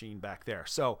mini machine back there.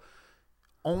 So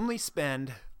only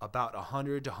spend about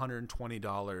 $100 to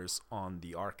 $120 on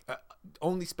the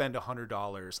only spend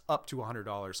 $100 up to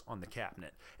 $100 on the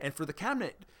cabinet. And for the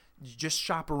cabinet, you just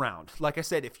shop around. Like I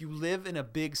said, if you live in a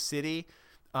big city,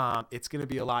 it's going to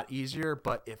be a lot easier.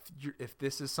 But if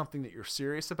this is something that you're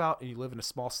serious about and you live in a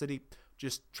small city,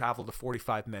 just travel to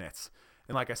 45 minutes.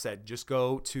 And like I said, just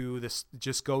go to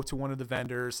one of the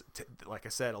vendors. Like I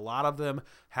said, a lot of them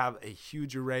have a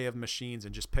huge array of machines,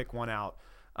 and just pick one out.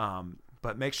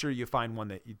 But make sure you find one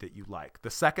that you like. The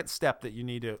second step that you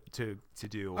need to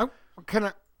do.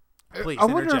 Please I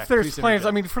wonder interject. if there's Please plans. interject.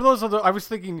 I mean, for those other, I was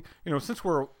thinking, since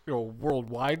we're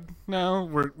worldwide now,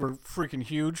 we're freaking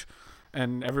huge,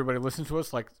 and everybody listens to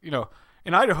us. Like,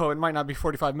 in Idaho, it might not be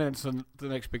 45 minutes in the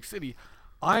next big city.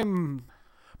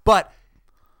 But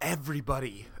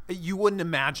everybody, you wouldn't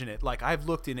imagine it. Like I've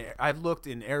looked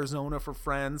in Arizona for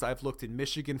friends. I've looked in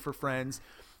Michigan for friends.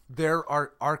 There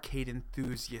are arcade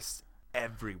enthusiasts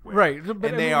everywhere, right?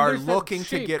 But and they are looking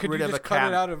to get rid of a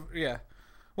cabinet.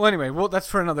 Well, anyway, that's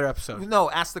for another episode. No,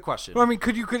 ask the question. Well, I mean,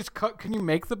 can you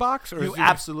make the box? Or you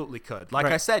absolutely could. Like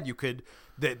right. I said, you could.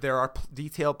 There are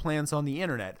detailed plans on the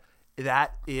internet.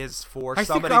 That is for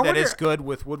somebody that is good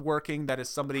with woodworking. That is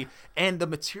somebody, and the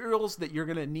materials that you're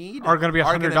going to need are going to be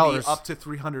 $100, up to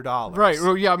 $300. Right.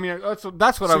 Well, yeah. I mean,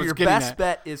 that's what I was getting at. So your best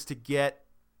bet is to get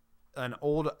an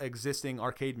old existing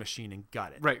arcade machine and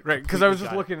gut it. Right. Because I was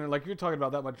just looking at, like, you're talking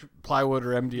about that much plywood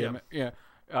or MDF. Yep.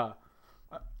 Yeah.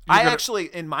 I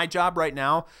actually, in my job right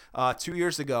now, 2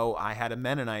 years ago, I had a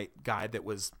Mennonite guy that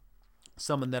was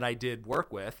someone that I did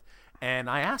work with. And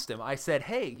I asked him, I said,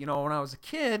 hey, when I was a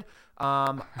kid,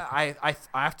 I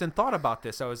often thought about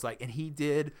this. I was like, and he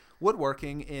did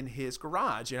woodworking in his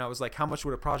garage. And I was like, how much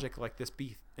would a project like this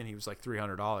be? And he was like $300.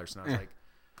 And I was like,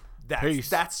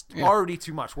 that's already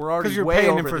too much. We're already way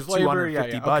over the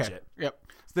 250 budget. Okay. Yep.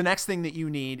 So the next thing that you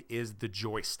need is the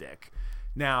joystick.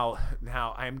 Now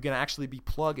I'm going to actually be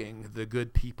plugging the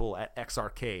good people at X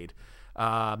Arcade.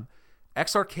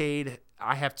 X Arcade,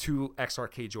 I have 2 X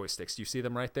Arcade joysticks. Do you see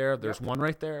them right there? There's one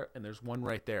right there, and there's one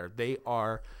right there. They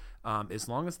are, as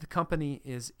long as the company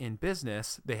is in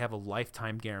business, they have a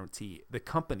lifetime guarantee. The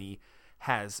company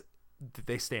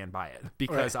they stand by it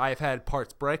because I've had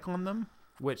parts break on them,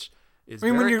 which is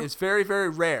very, very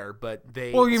rare. But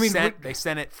they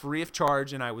sent it free of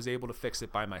charge, and I was able to fix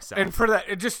it by myself. And for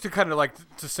that, just to kind of like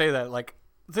to say that, like,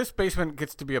 this basement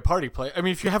gets to be a party place. I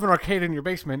mean, if you have an arcade in your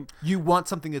basement, you want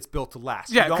something that's built to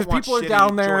last. Yeah, because people are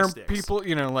down there. Joysticks. People,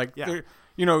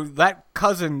 that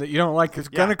cousin that you don't like is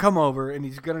gonna come over and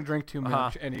he's gonna drink too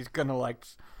much and he's gonna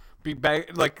be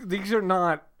bad. Like these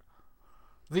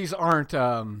aren't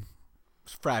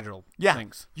fragile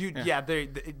things.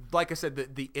 They like I said,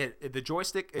 the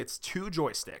joystick. It's 2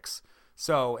 joysticks.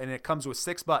 So, and it comes with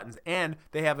 6 buttons, and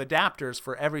they have adapters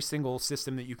for every single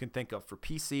system that you can think of, for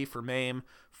PC, for MAME,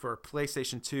 for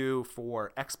PlayStation 2,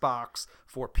 for Xbox,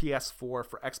 for PS4,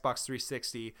 for Xbox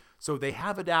 360. So they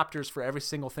have adapters for every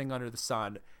single thing under the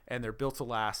sun, and they're built to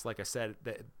last. Like I said,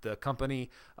 the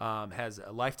company has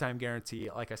a lifetime guarantee.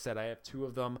 Like I said, I have 2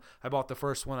 of them. I bought the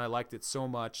first one. I liked it so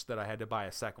much that I had to buy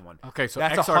a second one. Okay, so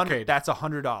that's X Arcade. That's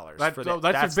 $100.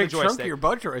 That's a big chunk of your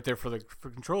budget right there for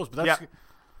controls. But that's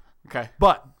okay.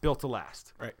 But built to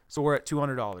last. Right. So we're at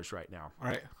 $200 right now. All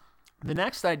right. The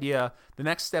next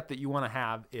step that you want to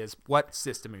have is what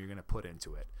system are you going to put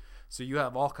into it? So you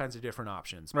have all kinds of different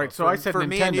options. Right, But so I said for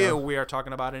me and Nintendo. you, we are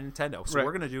talking about a Nintendo. So Right.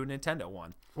 we're going to do a Nintendo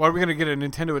one. Well, are we gonna get a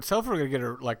Nintendo itself, or are we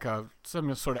gonna get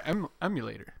some sort of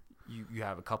emulator? You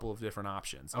have a couple of different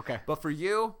options. Okay. But for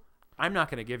you, I'm not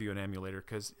going to give you an emulator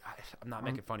because I'm not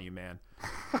making fun of you, man.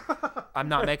 I'm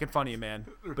not making fun of you, man.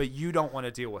 But you don't want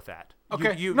to deal with that.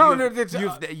 Okay.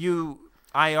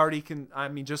 I already can. I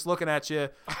mean, just looking at you,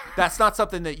 that's not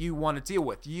something that you want to deal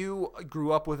with. You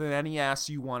grew up with an NES.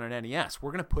 You want an NES.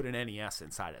 We're gonna put an NES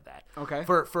inside of that. Okay.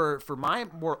 For my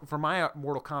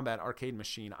Mortal Kombat arcade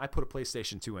machine, I put a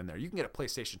PlayStation 2 in there. You can get a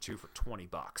PlayStation 2 for $20.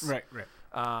 Right.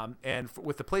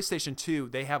 With the PlayStation 2,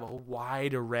 they have a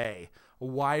wide array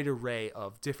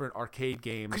of different arcade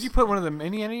games. Could you put one of the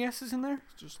mini NESs in there?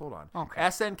 Just hold on. Okay.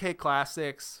 SNK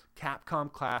Classics, Capcom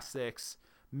Classics,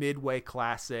 Midway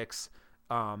Classics.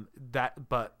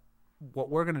 But what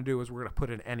we're gonna do is we're gonna put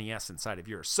an NES inside of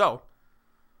yours. So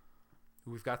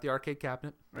we've got the arcade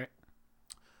cabinet. Right.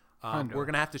 We're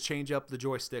gonna have to change up the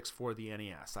joysticks for the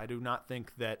NES. I do not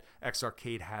think that X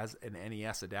Arcade has an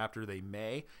NES adapter. They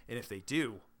may, and if they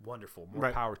do, wonderful, more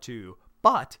Right. power to you.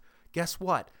 But guess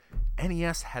what?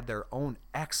 NES had their own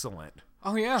excellent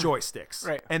Oh yeah. joysticks,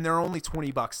 Right. And they're only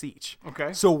 $20 each.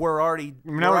 Okay. So we're already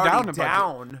Now we're down a budget.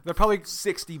 down. They're probably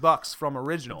 $60 from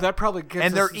original. that probably gets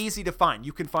and they're us- easy to find.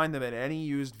 You can find them at any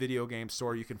used video game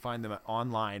store. You can find them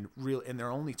online, and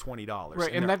they're only $20. right,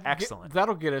 and and they're that excellent.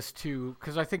 that'll get us to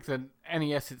because I think the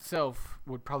NES itself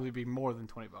would probably be more than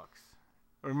 $20.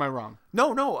 Or am I wrong?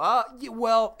 No.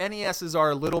 Well, NESs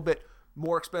are a little bit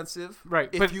more expensive, Right,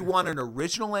 If but- you want an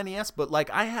original NES, but like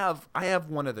I have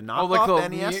one of the knockoff like the-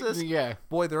 NESs. yeah.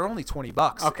 Boy, they're only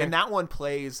 $20. Okay. And that one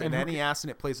plays an And who- NES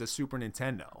and it plays a Super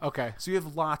Nintendo. Okay. So you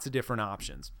have lots of different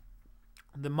options.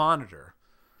 The monitor.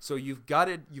 So you've got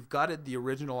the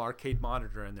original arcade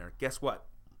monitor in there. Guess what?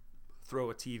 Throw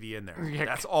a TV in there. Yeah.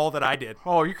 That's all that I did.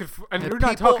 Oh, you could, and And you're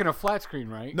not people- talking a flat screen,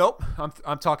 right? Nope.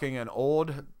 I'm talking an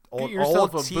old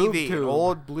yourself a boob TV, tube.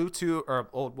 old Bluetooth or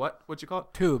old what'd you call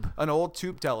it? Tube. An old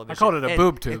tube television. I called it a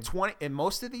boob tube. And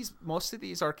most of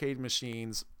these arcade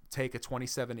machines take a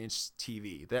 27-inch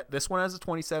TV. This one has a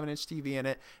 27-inch TV in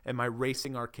it, and my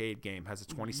racing arcade game has a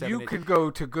 27-inch. You could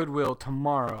go to Goodwill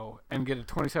tomorrow and get a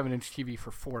 27-inch TV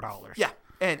for $4. Yeah.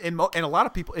 And a lot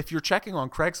of people, if you're checking on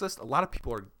Craigslist, a lot of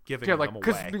people are giving them like,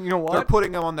 'cause away. you know what? They're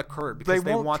putting them on the curb because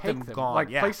they won't want take them gone. Like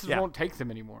Yeah, places yeah. won't take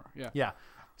them anymore. Yeah. Yeah.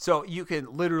 So you can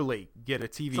literally get a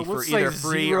TV So for let's say either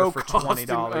free zero or for cost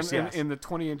 $20. in, Yes. in the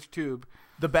 20-inch tube.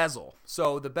 The bezel.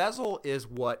 So the bezel is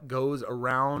what goes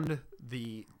around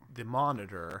the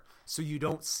monitor so you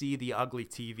don't see the ugly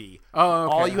TV. Oh,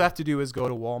 okay. All you have to do is go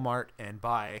to Walmart and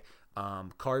buy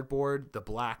cardboard, the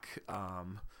black,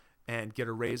 and get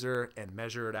a razor and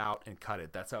measure it out and cut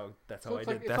it. That's how I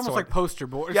did. It's That's almost how like poster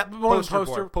board. yeah, It's more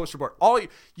than poster board. All you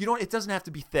don't. It doesn't have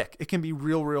to be thick. It can be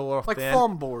real like thin.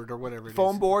 foam board or whatever it is.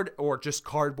 Foam board or just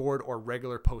cardboard or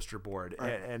regular poster board,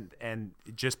 and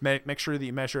just make sure that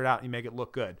you measure it out and you make it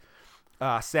look good.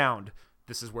 Sound.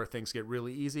 This is where things get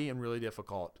really easy and really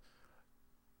difficult.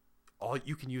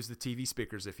 You can use the TV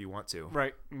speakers if you want to.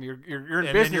 Right. You're in And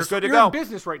then business. you're good to You're go. in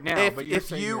business right now. but you're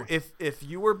saying you're- If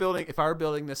I were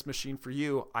building this machine for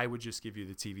you, I would just give you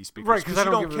the TV speakers. Right, 'cause I you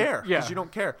don't don't give a- care. yeah. Because you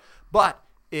don't care. But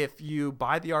if you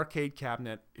buy the arcade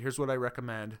cabinet, here's what I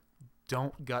recommend.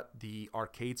 Don't gut the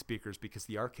arcade speakers because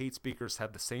the arcade speakers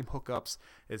have the same hookups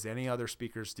as any other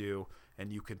speakers do,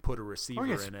 and you can put a receiver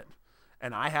yes. in it.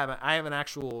 And I have a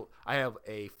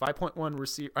 5.1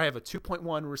 receiver. I have a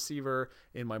 2.1 receiver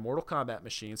in my Mortal Kombat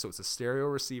machine, so it's a stereo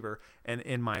receiver. And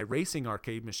in my racing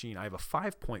arcade machine, I have a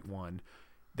 5.1.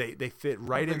 They fit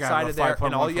right think I inside have of a there, 5.1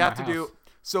 and all you for have my to do. house.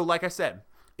 So, like I said,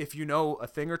 if you know a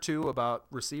thing or two about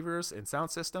receivers and sound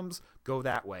systems, go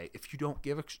that way. If you don't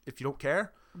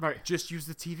care, Right. just use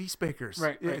the TV speakers.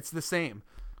 Right. It's the same.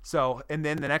 So, and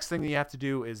then the next thing that you have to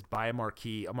do is buy a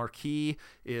marquee. A marquee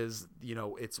is,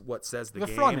 it's what says the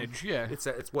game. frontage, yeah. It's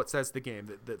what says the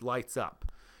game that lights up.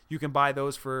 You can buy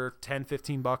those for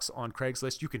 $10-15 on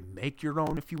Craigslist. You can make your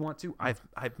own if you want to. I've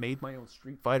made my own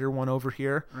Street Fighter one over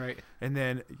here. Right. And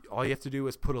then all you have to do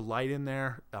is put a light in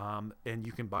there, and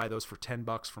you can buy those for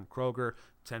 $10 from Kroger,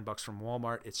 $10 from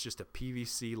Walmart. It's just a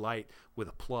PVC light with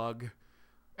a plug.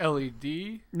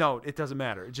 LED. No, it doesn't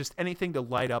matter. It's just anything to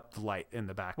light up the light in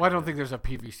the back. Well, I of don't it. think there's a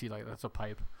PVC light. That's a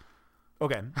pipe.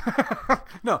 Okay.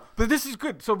 No, but this is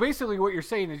good. So basically, what you're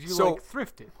saying is you So- like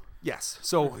thrifted. Yes.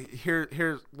 So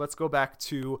here, let's go back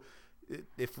to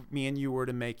if me and you were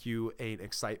to make you an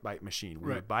Excitebike machine. We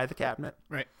Right. would buy the cabinet.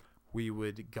 Right. We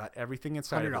would gut everything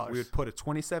inside of it. $100. We would put a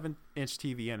 27-inch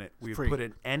TV in it. We would free. put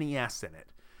an NES in it.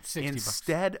 $60.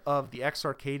 Instead of the X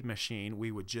Arcade machine,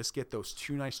 we would just get those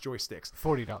two nice joysticks.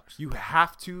 $40. You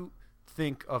have to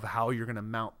think of how you're going to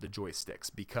mount the joysticks,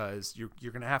 because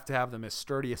you're going to have them as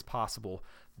sturdy as possible.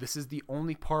 This is the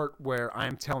only part where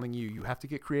I'm telling you have to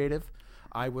get creative.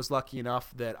 I was lucky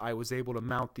enough that I was able to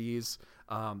mount these.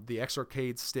 The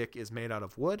X-Arcade stick is made out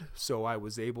of wood, so I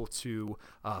was able to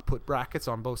put brackets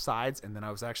on both sides, and then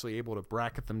I was actually able to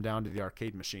bracket them down to the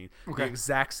arcade machine. Okay. The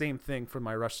exact same thing for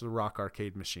my Rush to the Rock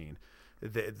arcade machine.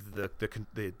 The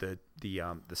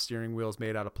steering wheel is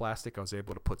made out of plastic. I was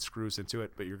able to put screws into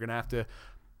it, but you're gonna have to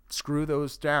screw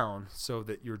those down so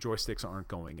that your joysticks aren't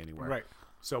going anywhere. Right.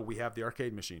 So we have the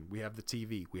arcade machine, we have the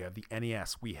TV, we have the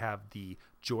NES, we have the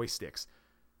joysticks.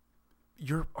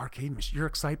 Your arcade machine, your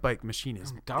Excitebike machine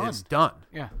is done.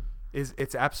 Yeah.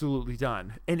 It's absolutely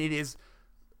done, and it is.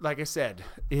 Like I said,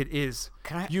 it is.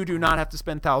 Can I- You do not have to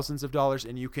spend thousands of dollars,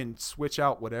 and you can switch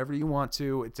out whatever you want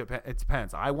to. It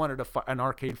depends. I wanted an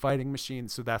arcade fighting machine,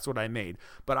 so that's what I made.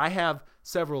 But I have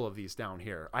several of these down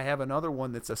here. I have another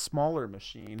one that's a smaller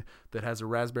machine that has a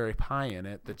Raspberry Pi in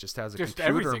it that just has a computer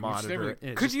everything. monitor.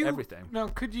 It's Could just you? everything. No.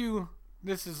 Could you?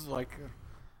 This is like.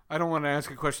 I don't want to ask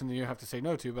a question that you have to say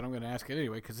no to, but I'm going to ask it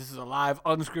anyway because this is a live,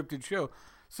 unscripted show.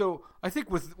 So I think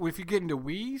if you get into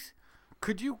Wii's,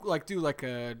 could you like do like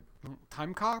a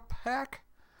time cop hack,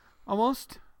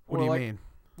 almost? What do you like, mean?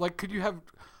 Like, could you have,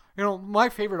 my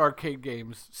favorite arcade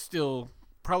games still,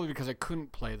 probably because I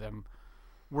couldn't play them,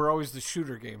 were always the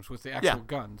shooter games with the actual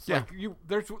guns. Yeah. Like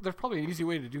there's probably an easy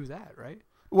way to do that, right?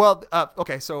 Well,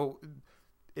 okay, so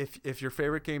if your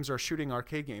favorite games are shooting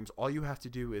arcade games, all you have to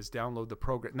do is download the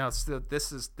program. Now,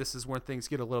 this is where things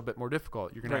get a little bit more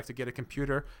difficult. You're gonna have to get a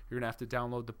computer. You're gonna have to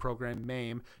download the program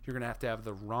MAME. You're gonna have to have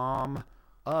the ROM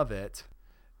of it.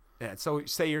 And so,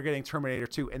 say you're getting Terminator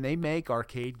 2, and they make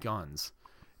arcade guns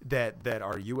that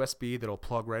are USB that'll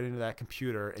plug right into that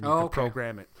computer, and you can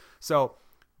program it. So,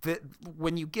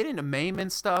 when you get into MAME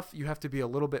and stuff, you have to be a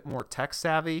little bit more tech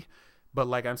savvy. But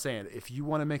like I'm saying, if you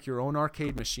want to make your own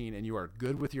arcade machine and you are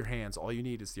good with your hands, all you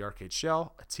need is the arcade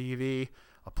shell, a TV,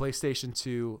 a PlayStation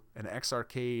 2, an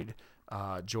X-Arcade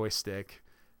joystick,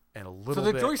 and a little So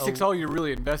the bit. joystick's all you're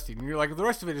really investing. And you're like, the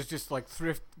rest of it is just like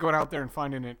thrift, going out there and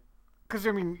finding it. Because,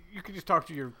 I mean, you could just talk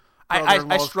to your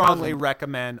I strongly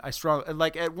recommend.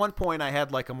 Like at one point I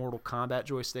had like a Mortal Kombat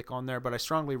joystick on there, but I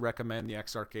strongly recommend the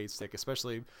X-Arcade stick,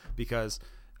 especially because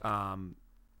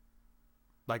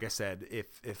like I said,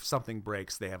 if something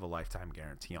breaks, they have a lifetime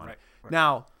guarantee on it. Right.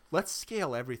 Now, let's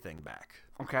scale everything back.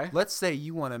 Okay. Let's say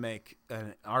you want to make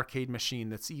an arcade machine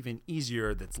that's even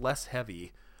easier, that's less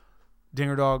heavy.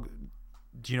 Dinger Dog,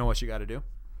 do you know what you got to do?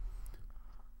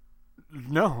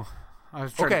 No. I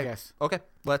was trying to guess. Okay.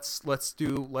 Let's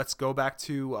go back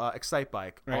to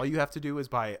Excitebike. Right. All you have to do is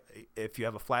if you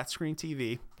have a flat screen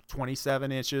TV,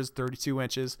 27 inches, 32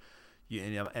 inches,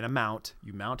 and a mount,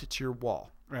 you mount it to your wall.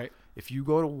 Right. If you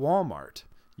go to Walmart,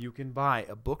 you can buy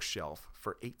a bookshelf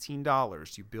for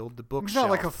 $18. You build the bookshelf. It's not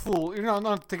like a full. I'm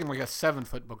not thinking like a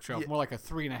 7-foot bookshelf. Yeah. More like a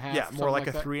 3.5. Yeah, more like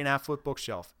a that. 3.5 foot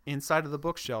bookshelf. Inside of the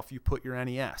bookshelf, you put your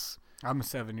NES. I'm a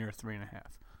 7. You're a 3.5.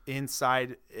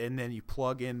 Inside, and then you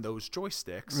plug in those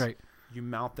joysticks. Right. You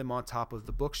mount them on top of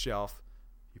the bookshelf.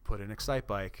 You put an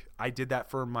Excitebike. I did that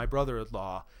for my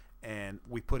brother-in-law, and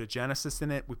we put a Genesis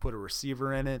in it. We put a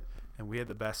receiver in it, and we had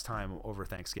the best time over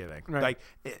Thanksgiving. Right.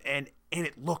 And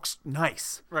it looks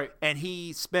nice. Right. And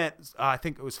he spent, I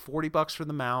think it was $40 for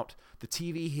the mount. The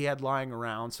TV he had lying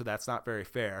around, so that's not very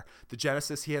fair. The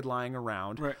Genesis he had lying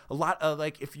around. Right. A lot of,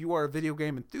 like, if you are a video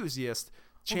game enthusiast,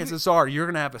 chances are you're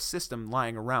going to have a system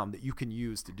lying around that you can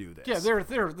use to do this. Yeah,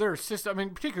 they're system. I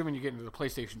mean, particularly when you get into the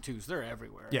PlayStation 2s, they're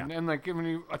everywhere. Yeah. And like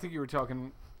I think you were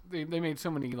talking, they made so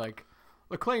many like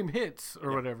acclaim hits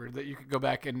or whatever that you could go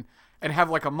back and have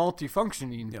like a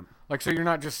multi-functioning. Yep. Like, so you're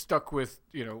not just stuck with,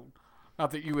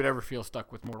 not that you would ever feel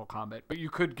stuck with Mortal Kombat, but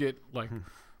you could get like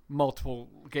multiple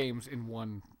games in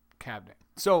one cabinet.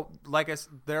 So, like I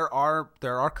said, there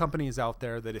are companies out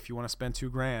there that if you want to spend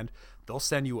 $2,000, they'll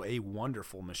send you a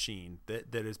wonderful machine that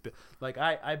is like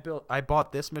I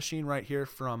bought this machine right here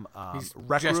from He's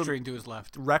Rec gesturing to his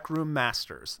left. Rec Room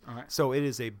Masters. All right. So it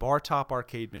is a bar top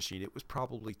arcade machine. It was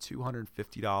probably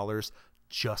 $250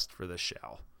 just for the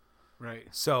shell. Right.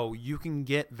 So you can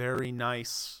get very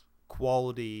nice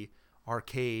quality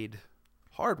arcade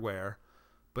hardware,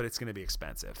 but it's going to be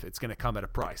expensive. It's going to come at a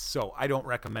price. So I don't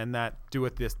recommend that. Do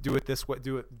it this way.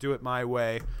 Do it my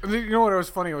way. You know what? It was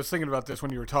funny. I was thinking about this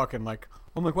when you were talking. Like,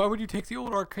 I'm like, why would you take the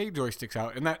old arcade joysticks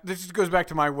out? And this just goes back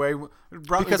to my way.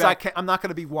 Because I'm not going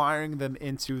to be wiring them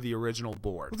into the original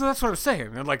board. Well, that's what I was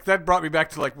saying. And like that brought me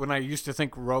back to like when I used to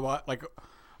think robot. Like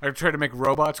I tried to make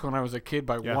robots when I was a kid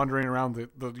by wandering around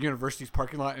the university's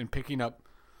parking lot and picking up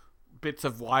bits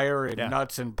of wire and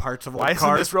nuts and parts of Why old isn't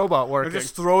cars. this robot They're working?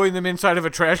 just throwing them inside of a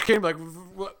trash can. Like,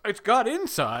 it's got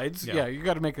insides. Yeah. Yeah, you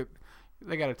got to make it.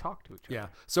 They got to talk to each other. Yeah.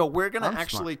 So we're going I'm to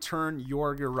actually turn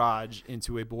your garage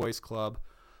into a boys club.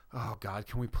 Oh, God,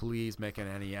 can we please make an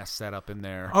NES setup in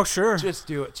there? Oh, sure. Just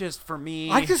do it. Just for me.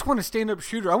 I just want a stand-up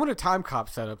shooter. I want a time cop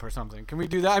setup or something. Can we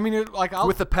do that? I mean, I'll,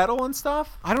 with the pedal and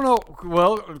stuff? I don't know.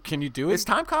 Well, can you do it? Is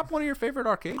Time Cop one of your favorite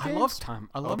arcade games? I love time.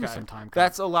 I love me some time cop.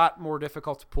 That's a lot more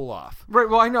difficult to pull off. Right.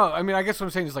 Well, I know. I mean, I guess what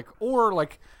I'm saying is or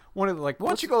one of the Why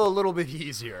don't you go a little bit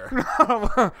easier?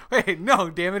 Wait, no,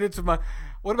 damn it! It's my.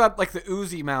 What about like the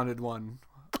Uzi mounted one,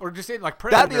 or just like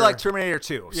Predator? That'd be like Terminator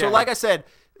 2. So Yeah. like I said,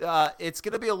 it's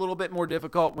going to be a little bit more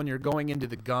difficult when you're going into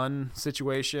the gun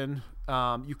situation.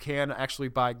 You can actually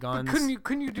buy guns.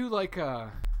 Couldn't you do like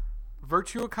a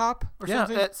Virtua Cop or Yeah,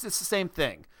 something? it's the same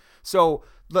thing. So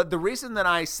the reason that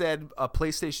I said a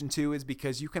PlayStation 2 is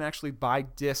because you can actually buy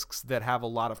discs that have a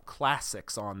lot of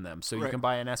classics on them. So you Right. can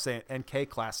buy an SNK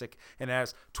classic and it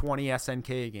has 20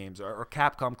 SNK games, or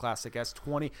Capcom classic has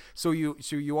 20. So you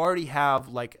already have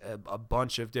like a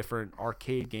bunch of different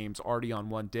arcade games already on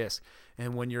one disc.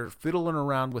 And when you're fiddling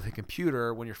around with a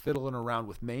computer, when you're fiddling around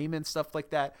with MAME and stuff like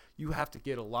that, you have to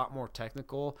get a lot more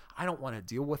technical. I don't want to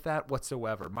deal with that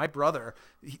whatsoever. My brother,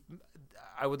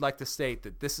 I would like to state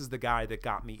that this is the guy that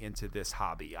got me into this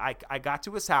hobby. I got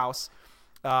to his house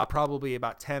probably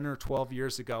about 10 or 12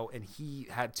 years ago, and he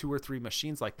had 2 or 3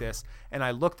 machines like this, and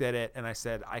I looked at it and I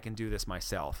said, I can do this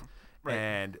myself. Right.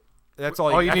 And that's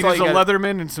all all you need is a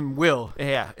Leatherman and some will.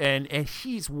 Yeah, and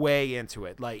he's way into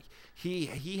it. Like he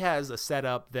has a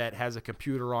setup that has a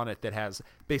computer on it that has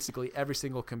basically every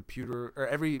single computer or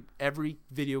every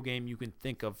video game you can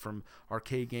think of, from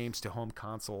arcade games to home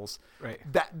consoles. Right.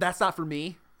 That's not for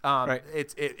me. Right.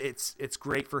 It's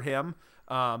great for him.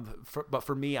 But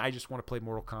for me, I just want to play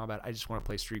Mortal Kombat. I just want to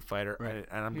play Street Fighter, Right.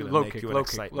 and I'm going to Low make kick, you an low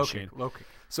Excite kick, low machine. kick, low kick.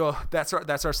 So that's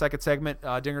our second segment.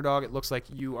 Dinger Dog, it looks like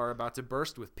you are about to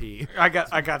burst with pee. I got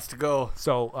to go.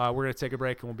 So we're going to take a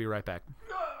break, and we'll be right back.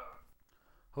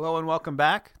 Hello and welcome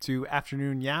back to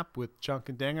Afternoon Yap with Chunk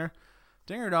and Dinger.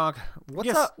 Dinger Dog, what's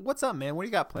Yes. up? What's up, man? What do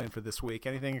you got planned for this week?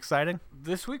 Anything exciting?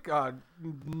 This week,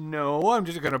 no, I'm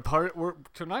just gonna part.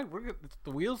 Tonight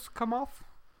the wheels come off.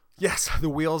 Yes, the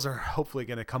wheels are hopefully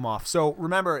going to come off. So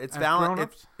remember, it's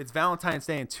grown-ups? it's Valentine's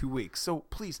Day in 2 weeks. So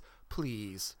please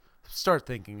start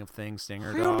thinking of things,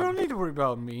 Dinger You Dog. don't need to worry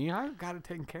about me. I got it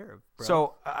taken care of, bro.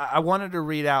 So I wanted to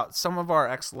read out, some of our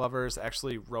ex-lovers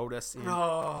actually wrote us in.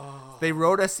 Oh, They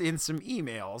wrote us in some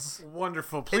emails.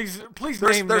 wonderful. Please There's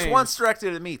name there's names. ones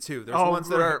directed at me too. There's Oh, ones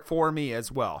that great. are for me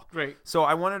as well. Great. So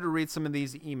I wanted to read some of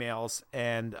these emails,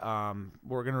 and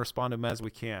we're gonna respond to them as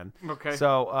we can. Okay.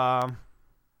 So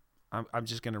I'm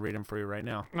just gonna read them for you right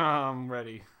now. I'm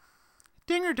ready.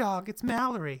 Dinger Dog, it's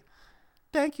Mallory.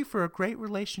 Thank you for a great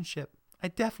relationship. I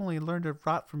definitely learned a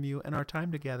lot from you and our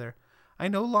time together. I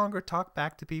no longer talk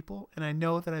back to people, and I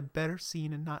know that I'm better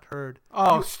seen and not heard.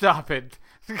 Oh, stop it.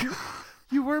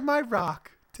 You were my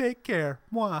rock. Take care.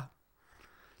 Mwah.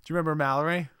 Do you remember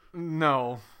Mallory?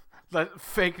 No, that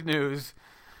fake news.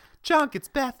 Chunk, it's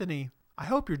Bethany. I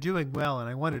hope you're doing well, and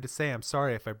I wanted to say I'm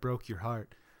sorry if I broke your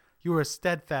heart. You were a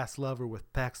steadfast lover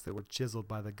with pecs that were chiseled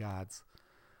by the gods.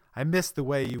 I missed the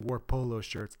way you wore polo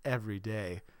shirts every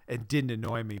day and didn't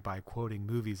annoy me by quoting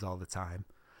movies all the time.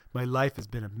 My life has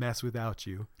been a mess without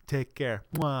you. Take care.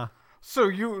 Mwah. So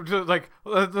you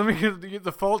let me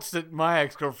the faults that my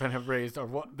ex-girlfriend have raised are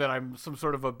that I'm some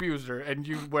sort of abuser and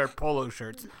you wear polo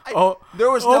shirts.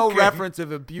 There was no okay. reference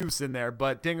of abuse in there,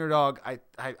 but Dinger Dog,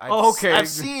 Okay. I've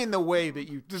seen the way that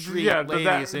you treat Yeah, but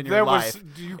ladies that- in your that was-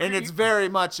 life, you- and it's very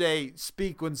much a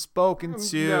speak when spoken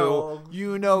to. No.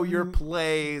 You know your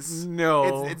place.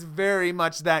 No. it's very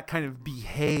much that kind of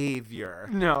behavior.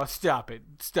 No, stop it.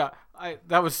 Stop.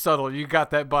 That was subtle. You got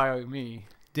that by me.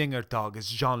 Dinger Dog is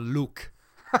Jean-Luc.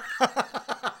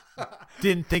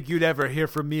 Didn't think you'd ever hear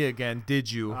from me again,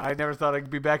 did you? I never thought I'd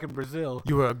be back in Brazil.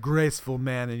 You were a graceful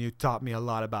man, and you taught me a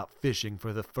lot about fishing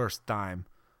for the first time.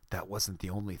 That wasn't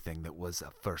the only thing that was a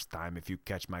first time, if you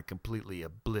catch my completely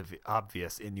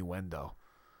obvious innuendo.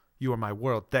 You are my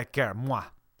world. Take care. Moi.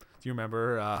 Do you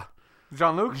remember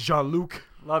Jean-Luc? Jean-Luc?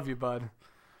 Love you, bud.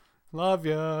 Love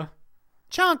ya.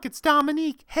 Chunk, it's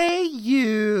Dominique. Hey,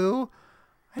 you.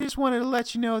 I just wanted to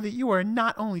let you know that you are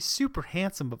not only super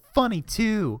handsome, but funny,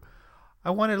 too. I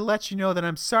wanted to let you know that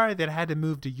I'm sorry that I had to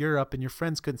move to Europe and your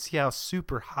friends couldn't see how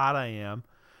super hot I am.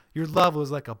 Your love was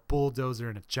like a bulldozer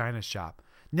in a china shop.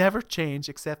 Never change,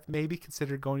 except maybe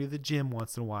consider going to the gym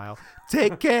once in a while.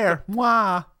 Take care.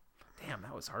 Mwah. Damn,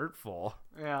 that was hurtful.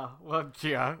 Yeah. Well,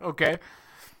 yeah. Okay.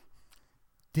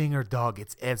 Dinger Dog,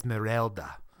 it's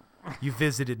Esmeralda. You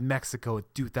visited Mexico in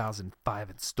 2005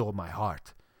 and stole my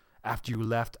heart. After you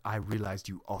left, I realized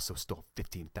you also stole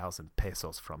 15,000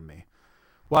 pesos from me.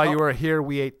 While you were here,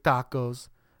 we ate tacos,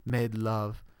 made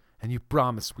love, and you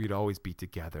promised we'd always be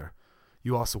together.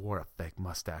 You also wore a fake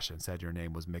mustache and said your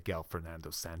name was Miguel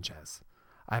Fernando Sanchez.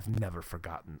 I've never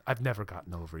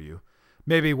gotten over you.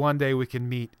 Maybe one day we can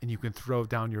meet and you can throw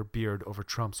down your beard over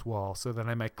Trump's wall so that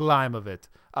I may climb of it,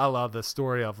 a la the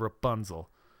story of Rapunzel.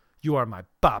 You are my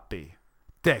papi.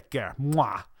 Take care.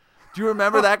 Mwah. Do you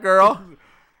remember that girl?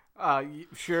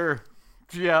 Sure.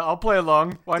 Yeah, I'll play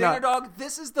along. Why Dinger not? Dog,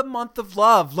 this is the month of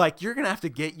love. Like, you're going to have to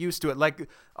get used to it. Like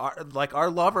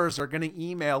our lovers are going to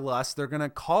email us. They're going to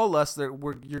call us.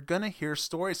 You're going to hear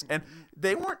stories. And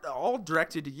they weren't all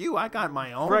directed to you. I got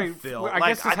my own fill. I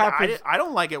guess this happens. I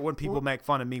don't like it when people make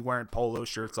fun of me wearing polo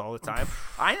shirts all the time.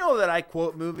 I know that I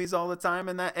quote movies all the time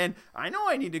and I know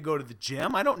I need to go to the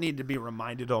gym. I don't need to be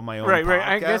reminded on my own podcast. Right.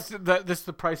 I guess this is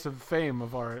the price of fame,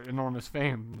 of our enormous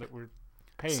fame that we're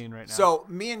paying right now. So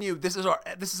me and you, this is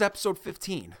episode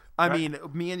 15. I mean,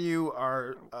 me and you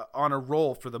are on a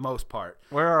roll for the most part.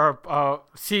 Where are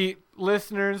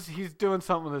listeners? He's doing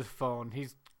something with his phone.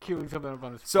 He's queuing something up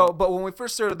on his phone. So, but when we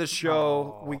first started the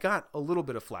show, we got a little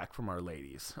bit of flack from our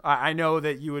ladies. I know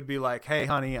that you would be like, "Hey,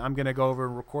 honey, I'm gonna go over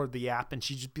and record the app," and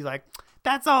she'd just be like,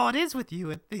 "That's all it is with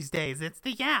you these days. It's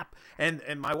the app." And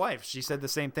my wife, she said the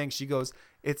same thing. She goes,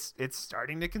 It's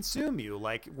starting to consume you.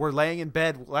 Like, we're laying in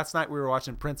bed. Last night we were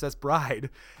watching Princess Bride,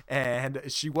 and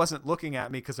she wasn't looking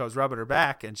at me because I was rubbing her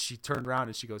back, and she turned around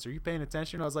and she goes, "Are you paying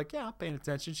attention?" I was like, "Yeah, I'm paying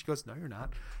attention." She goes, "No, you're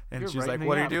not." And she's like,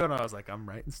 "What are you doing?" I was like, "I'm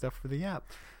writing stuff for the app."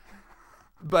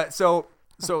 But so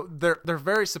they're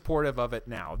very supportive of it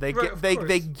now. They get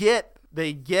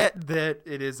that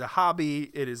it is a hobby.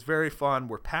 It is very fun.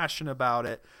 We're passionate about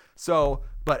it. So,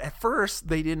 but at first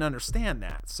they didn't understand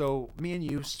that. So me and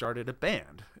you started a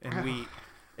band, and we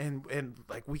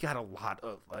got a lot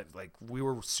of like we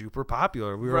were super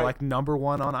popular. We were like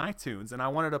 #1 on iTunes, and I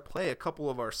wanted to play a couple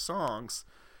of our songs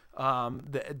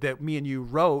that me and you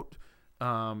wrote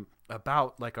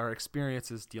about like our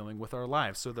experiences dealing with our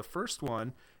lives. So the first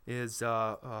one is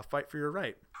 "Fight for Your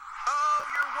Right." Oh,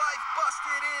 your wife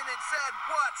busted in and said,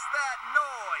 "What's that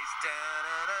noise?"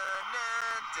 Da-na-na-na,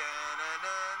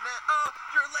 da-na-na-na. Oh,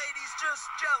 your lady's just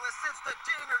jealous. It's the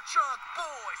Dinger Chunk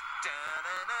Boys.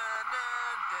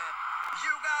 Da-na-na-na-na.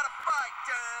 You gotta fight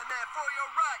for your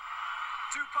right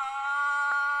to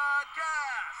podcast.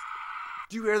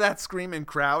 Do you hear that screaming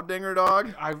crowd, Dinger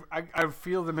Dog? I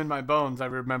feel them in my bones. I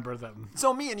remember them.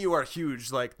 So me and you are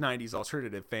huge like 90s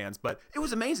alternative fans, but it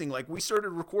was amazing. Like, we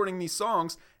started recording these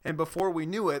songs, and before we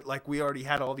knew it, like, we already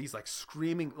had all these like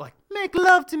screaming, like, "Make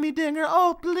love to me, Dinger.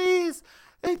 Oh, please.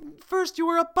 First you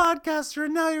were a podcaster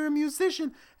and now you're a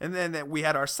musician." And then we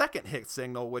had our second hit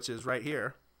single, which is right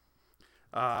here.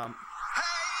 Hey,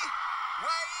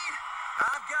 wait,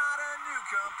 I've got a new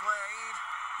complaint.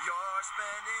 You're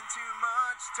spending too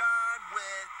much time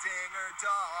with Dinger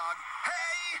Dog.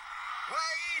 Hey,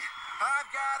 wait, I've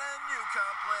got a new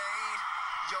complaint.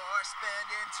 You're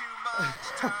spending too much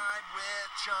time with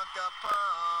Chunk the Punk.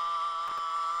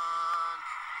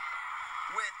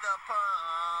 With the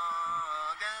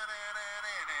punk.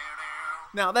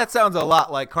 Now that sounds a lot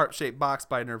like "Heart-Shaped Box"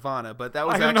 by Nirvana, but that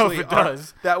was I don't know actually if it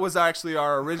does. That was actually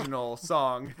our original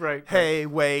song. Right. Hey,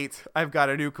 wait, I've got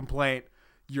a new complaint.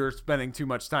 You're spending too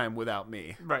much time without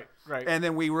me. Right. And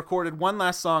then we recorded one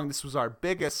last song. This was our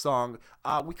biggest song.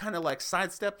 We kind of like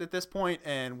sidestepped at this point,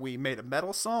 and we made a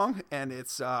metal song, and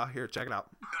it's here. Check it out.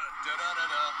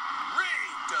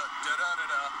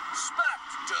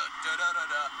 Respect.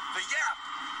 The yap.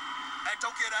 And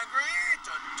don't get angry.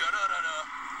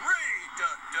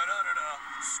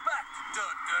 Respect.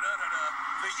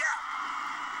 The yap.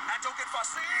 And don't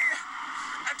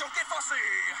get fussy.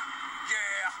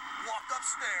 Yeah. Walk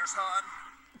upstairs, hon.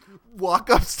 Walk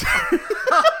upstairs.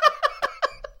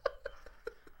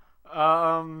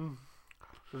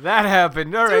 That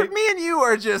happened. All right. Dude, me and you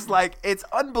are just like, it's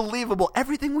unbelievable.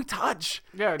 Everything we touch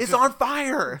is on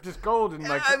fire. Just gold and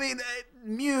like. I mean,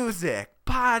 music,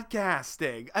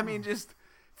 podcasting. I mean, just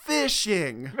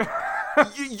fishing.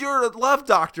 You're a love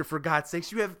doctor, for God's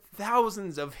sakes. You have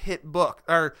thousands of hit books,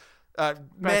 or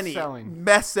many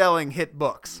best-selling hit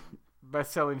books.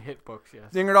 Best-selling hit books,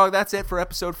 yes. Dinger Dog, that's it for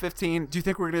episode 15. Do you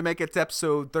think we're going to make it to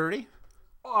episode 30?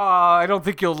 I don't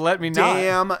think you'll let me know.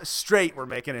 Damn straight we're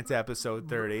making it to episode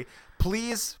 30.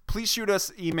 Please shoot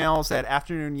us emails at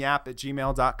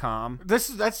afternoonyap@gmail.com.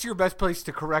 That's your best place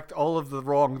to correct all of the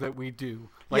wrong that we do.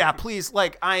 Yeah, please.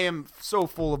 Like, I am so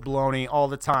full of baloney all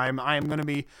the time. I am going to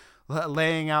be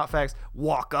laying out facts.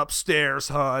 Walk upstairs,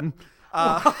 hun.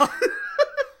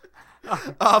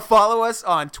 Follow us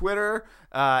on Twitter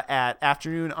at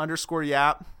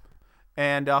afternoon_yap.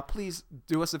 And please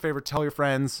do us a favor. Tell your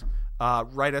friends.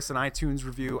 Write us an iTunes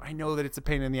review. I know that it's a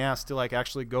pain in the ass to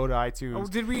actually go to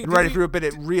iTunes and write it through, but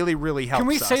it really, really helps. Can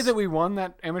we say us. that we won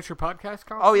that amateur podcast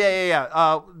contest? Oh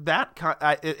yeah.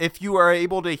 If you are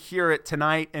able to hear it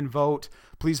tonight and vote,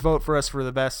 please vote for us for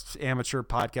the best amateur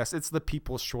podcast. It's the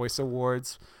People's Choice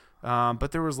Awards.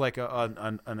 But there was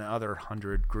another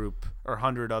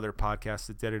 100 other podcasts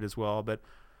that did it as well. But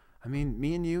I mean,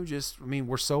 me and you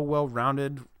we're so well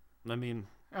rounded.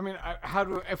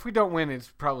 If we don't win, it's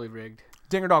probably rigged.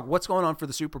 Dinger Dog, what's going on for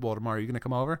the Super Bowl tomorrow? Are you going to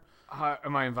come over?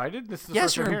 Am I invited? This is the Yes,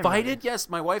 first you're I'm hearing invited. about it. Yes,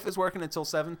 my wife is working until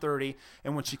 7:30,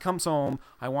 and when she comes home,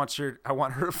 I want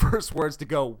her first words to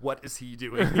go, "What is he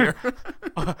doing here?"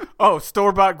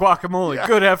 Store-bought guacamole. Yeah.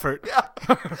 Good effort. Yeah.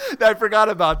 I forgot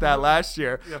about that last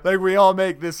year. Yeah. We all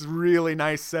make this really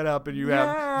nice setup, and you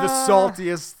have the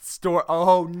saltiest store.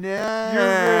 Oh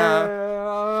no!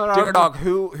 Dinger Dog,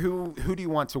 who do you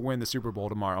want to win the Super Bowl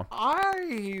tomorrow?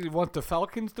 I want the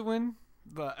Falcons to win.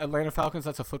 The Atlanta Falcons,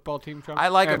 that's a football team. I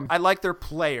like them. I like their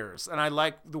players, and I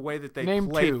like the way that they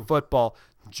play football.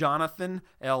 Jonathan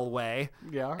Elway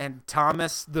and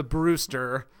Thomas the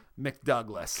Brewster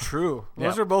McDouglas. True.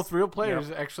 Those are both real players.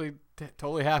 Yep. Actually,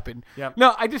 totally happened. Yep.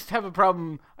 No, I just have a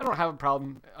problem. I don't have a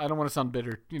problem. I don't want to sound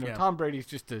bitter. Tom Brady's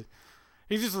he's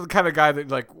just the kind of guy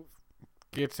that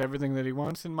gets everything that he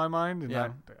wants in my mind, and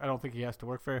I don't think he has to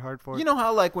work very hard for it. You know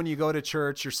how when you go to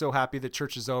church, you're so happy that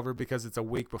church is over because it's a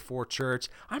week before church?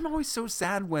 I'm always so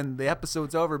sad when the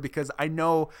episode's over because I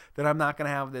know that I'm not going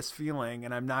to have this feeling,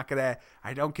 and I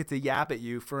don't get to yap at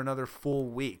you for another full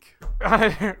week.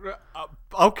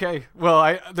 Okay.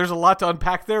 Well, there's a lot to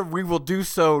unpack there. We will do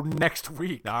so next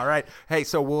week. All right. Hey,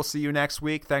 so we'll see you next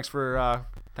week. Thanks for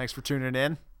tuning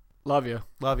in. Love you.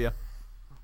 Love you.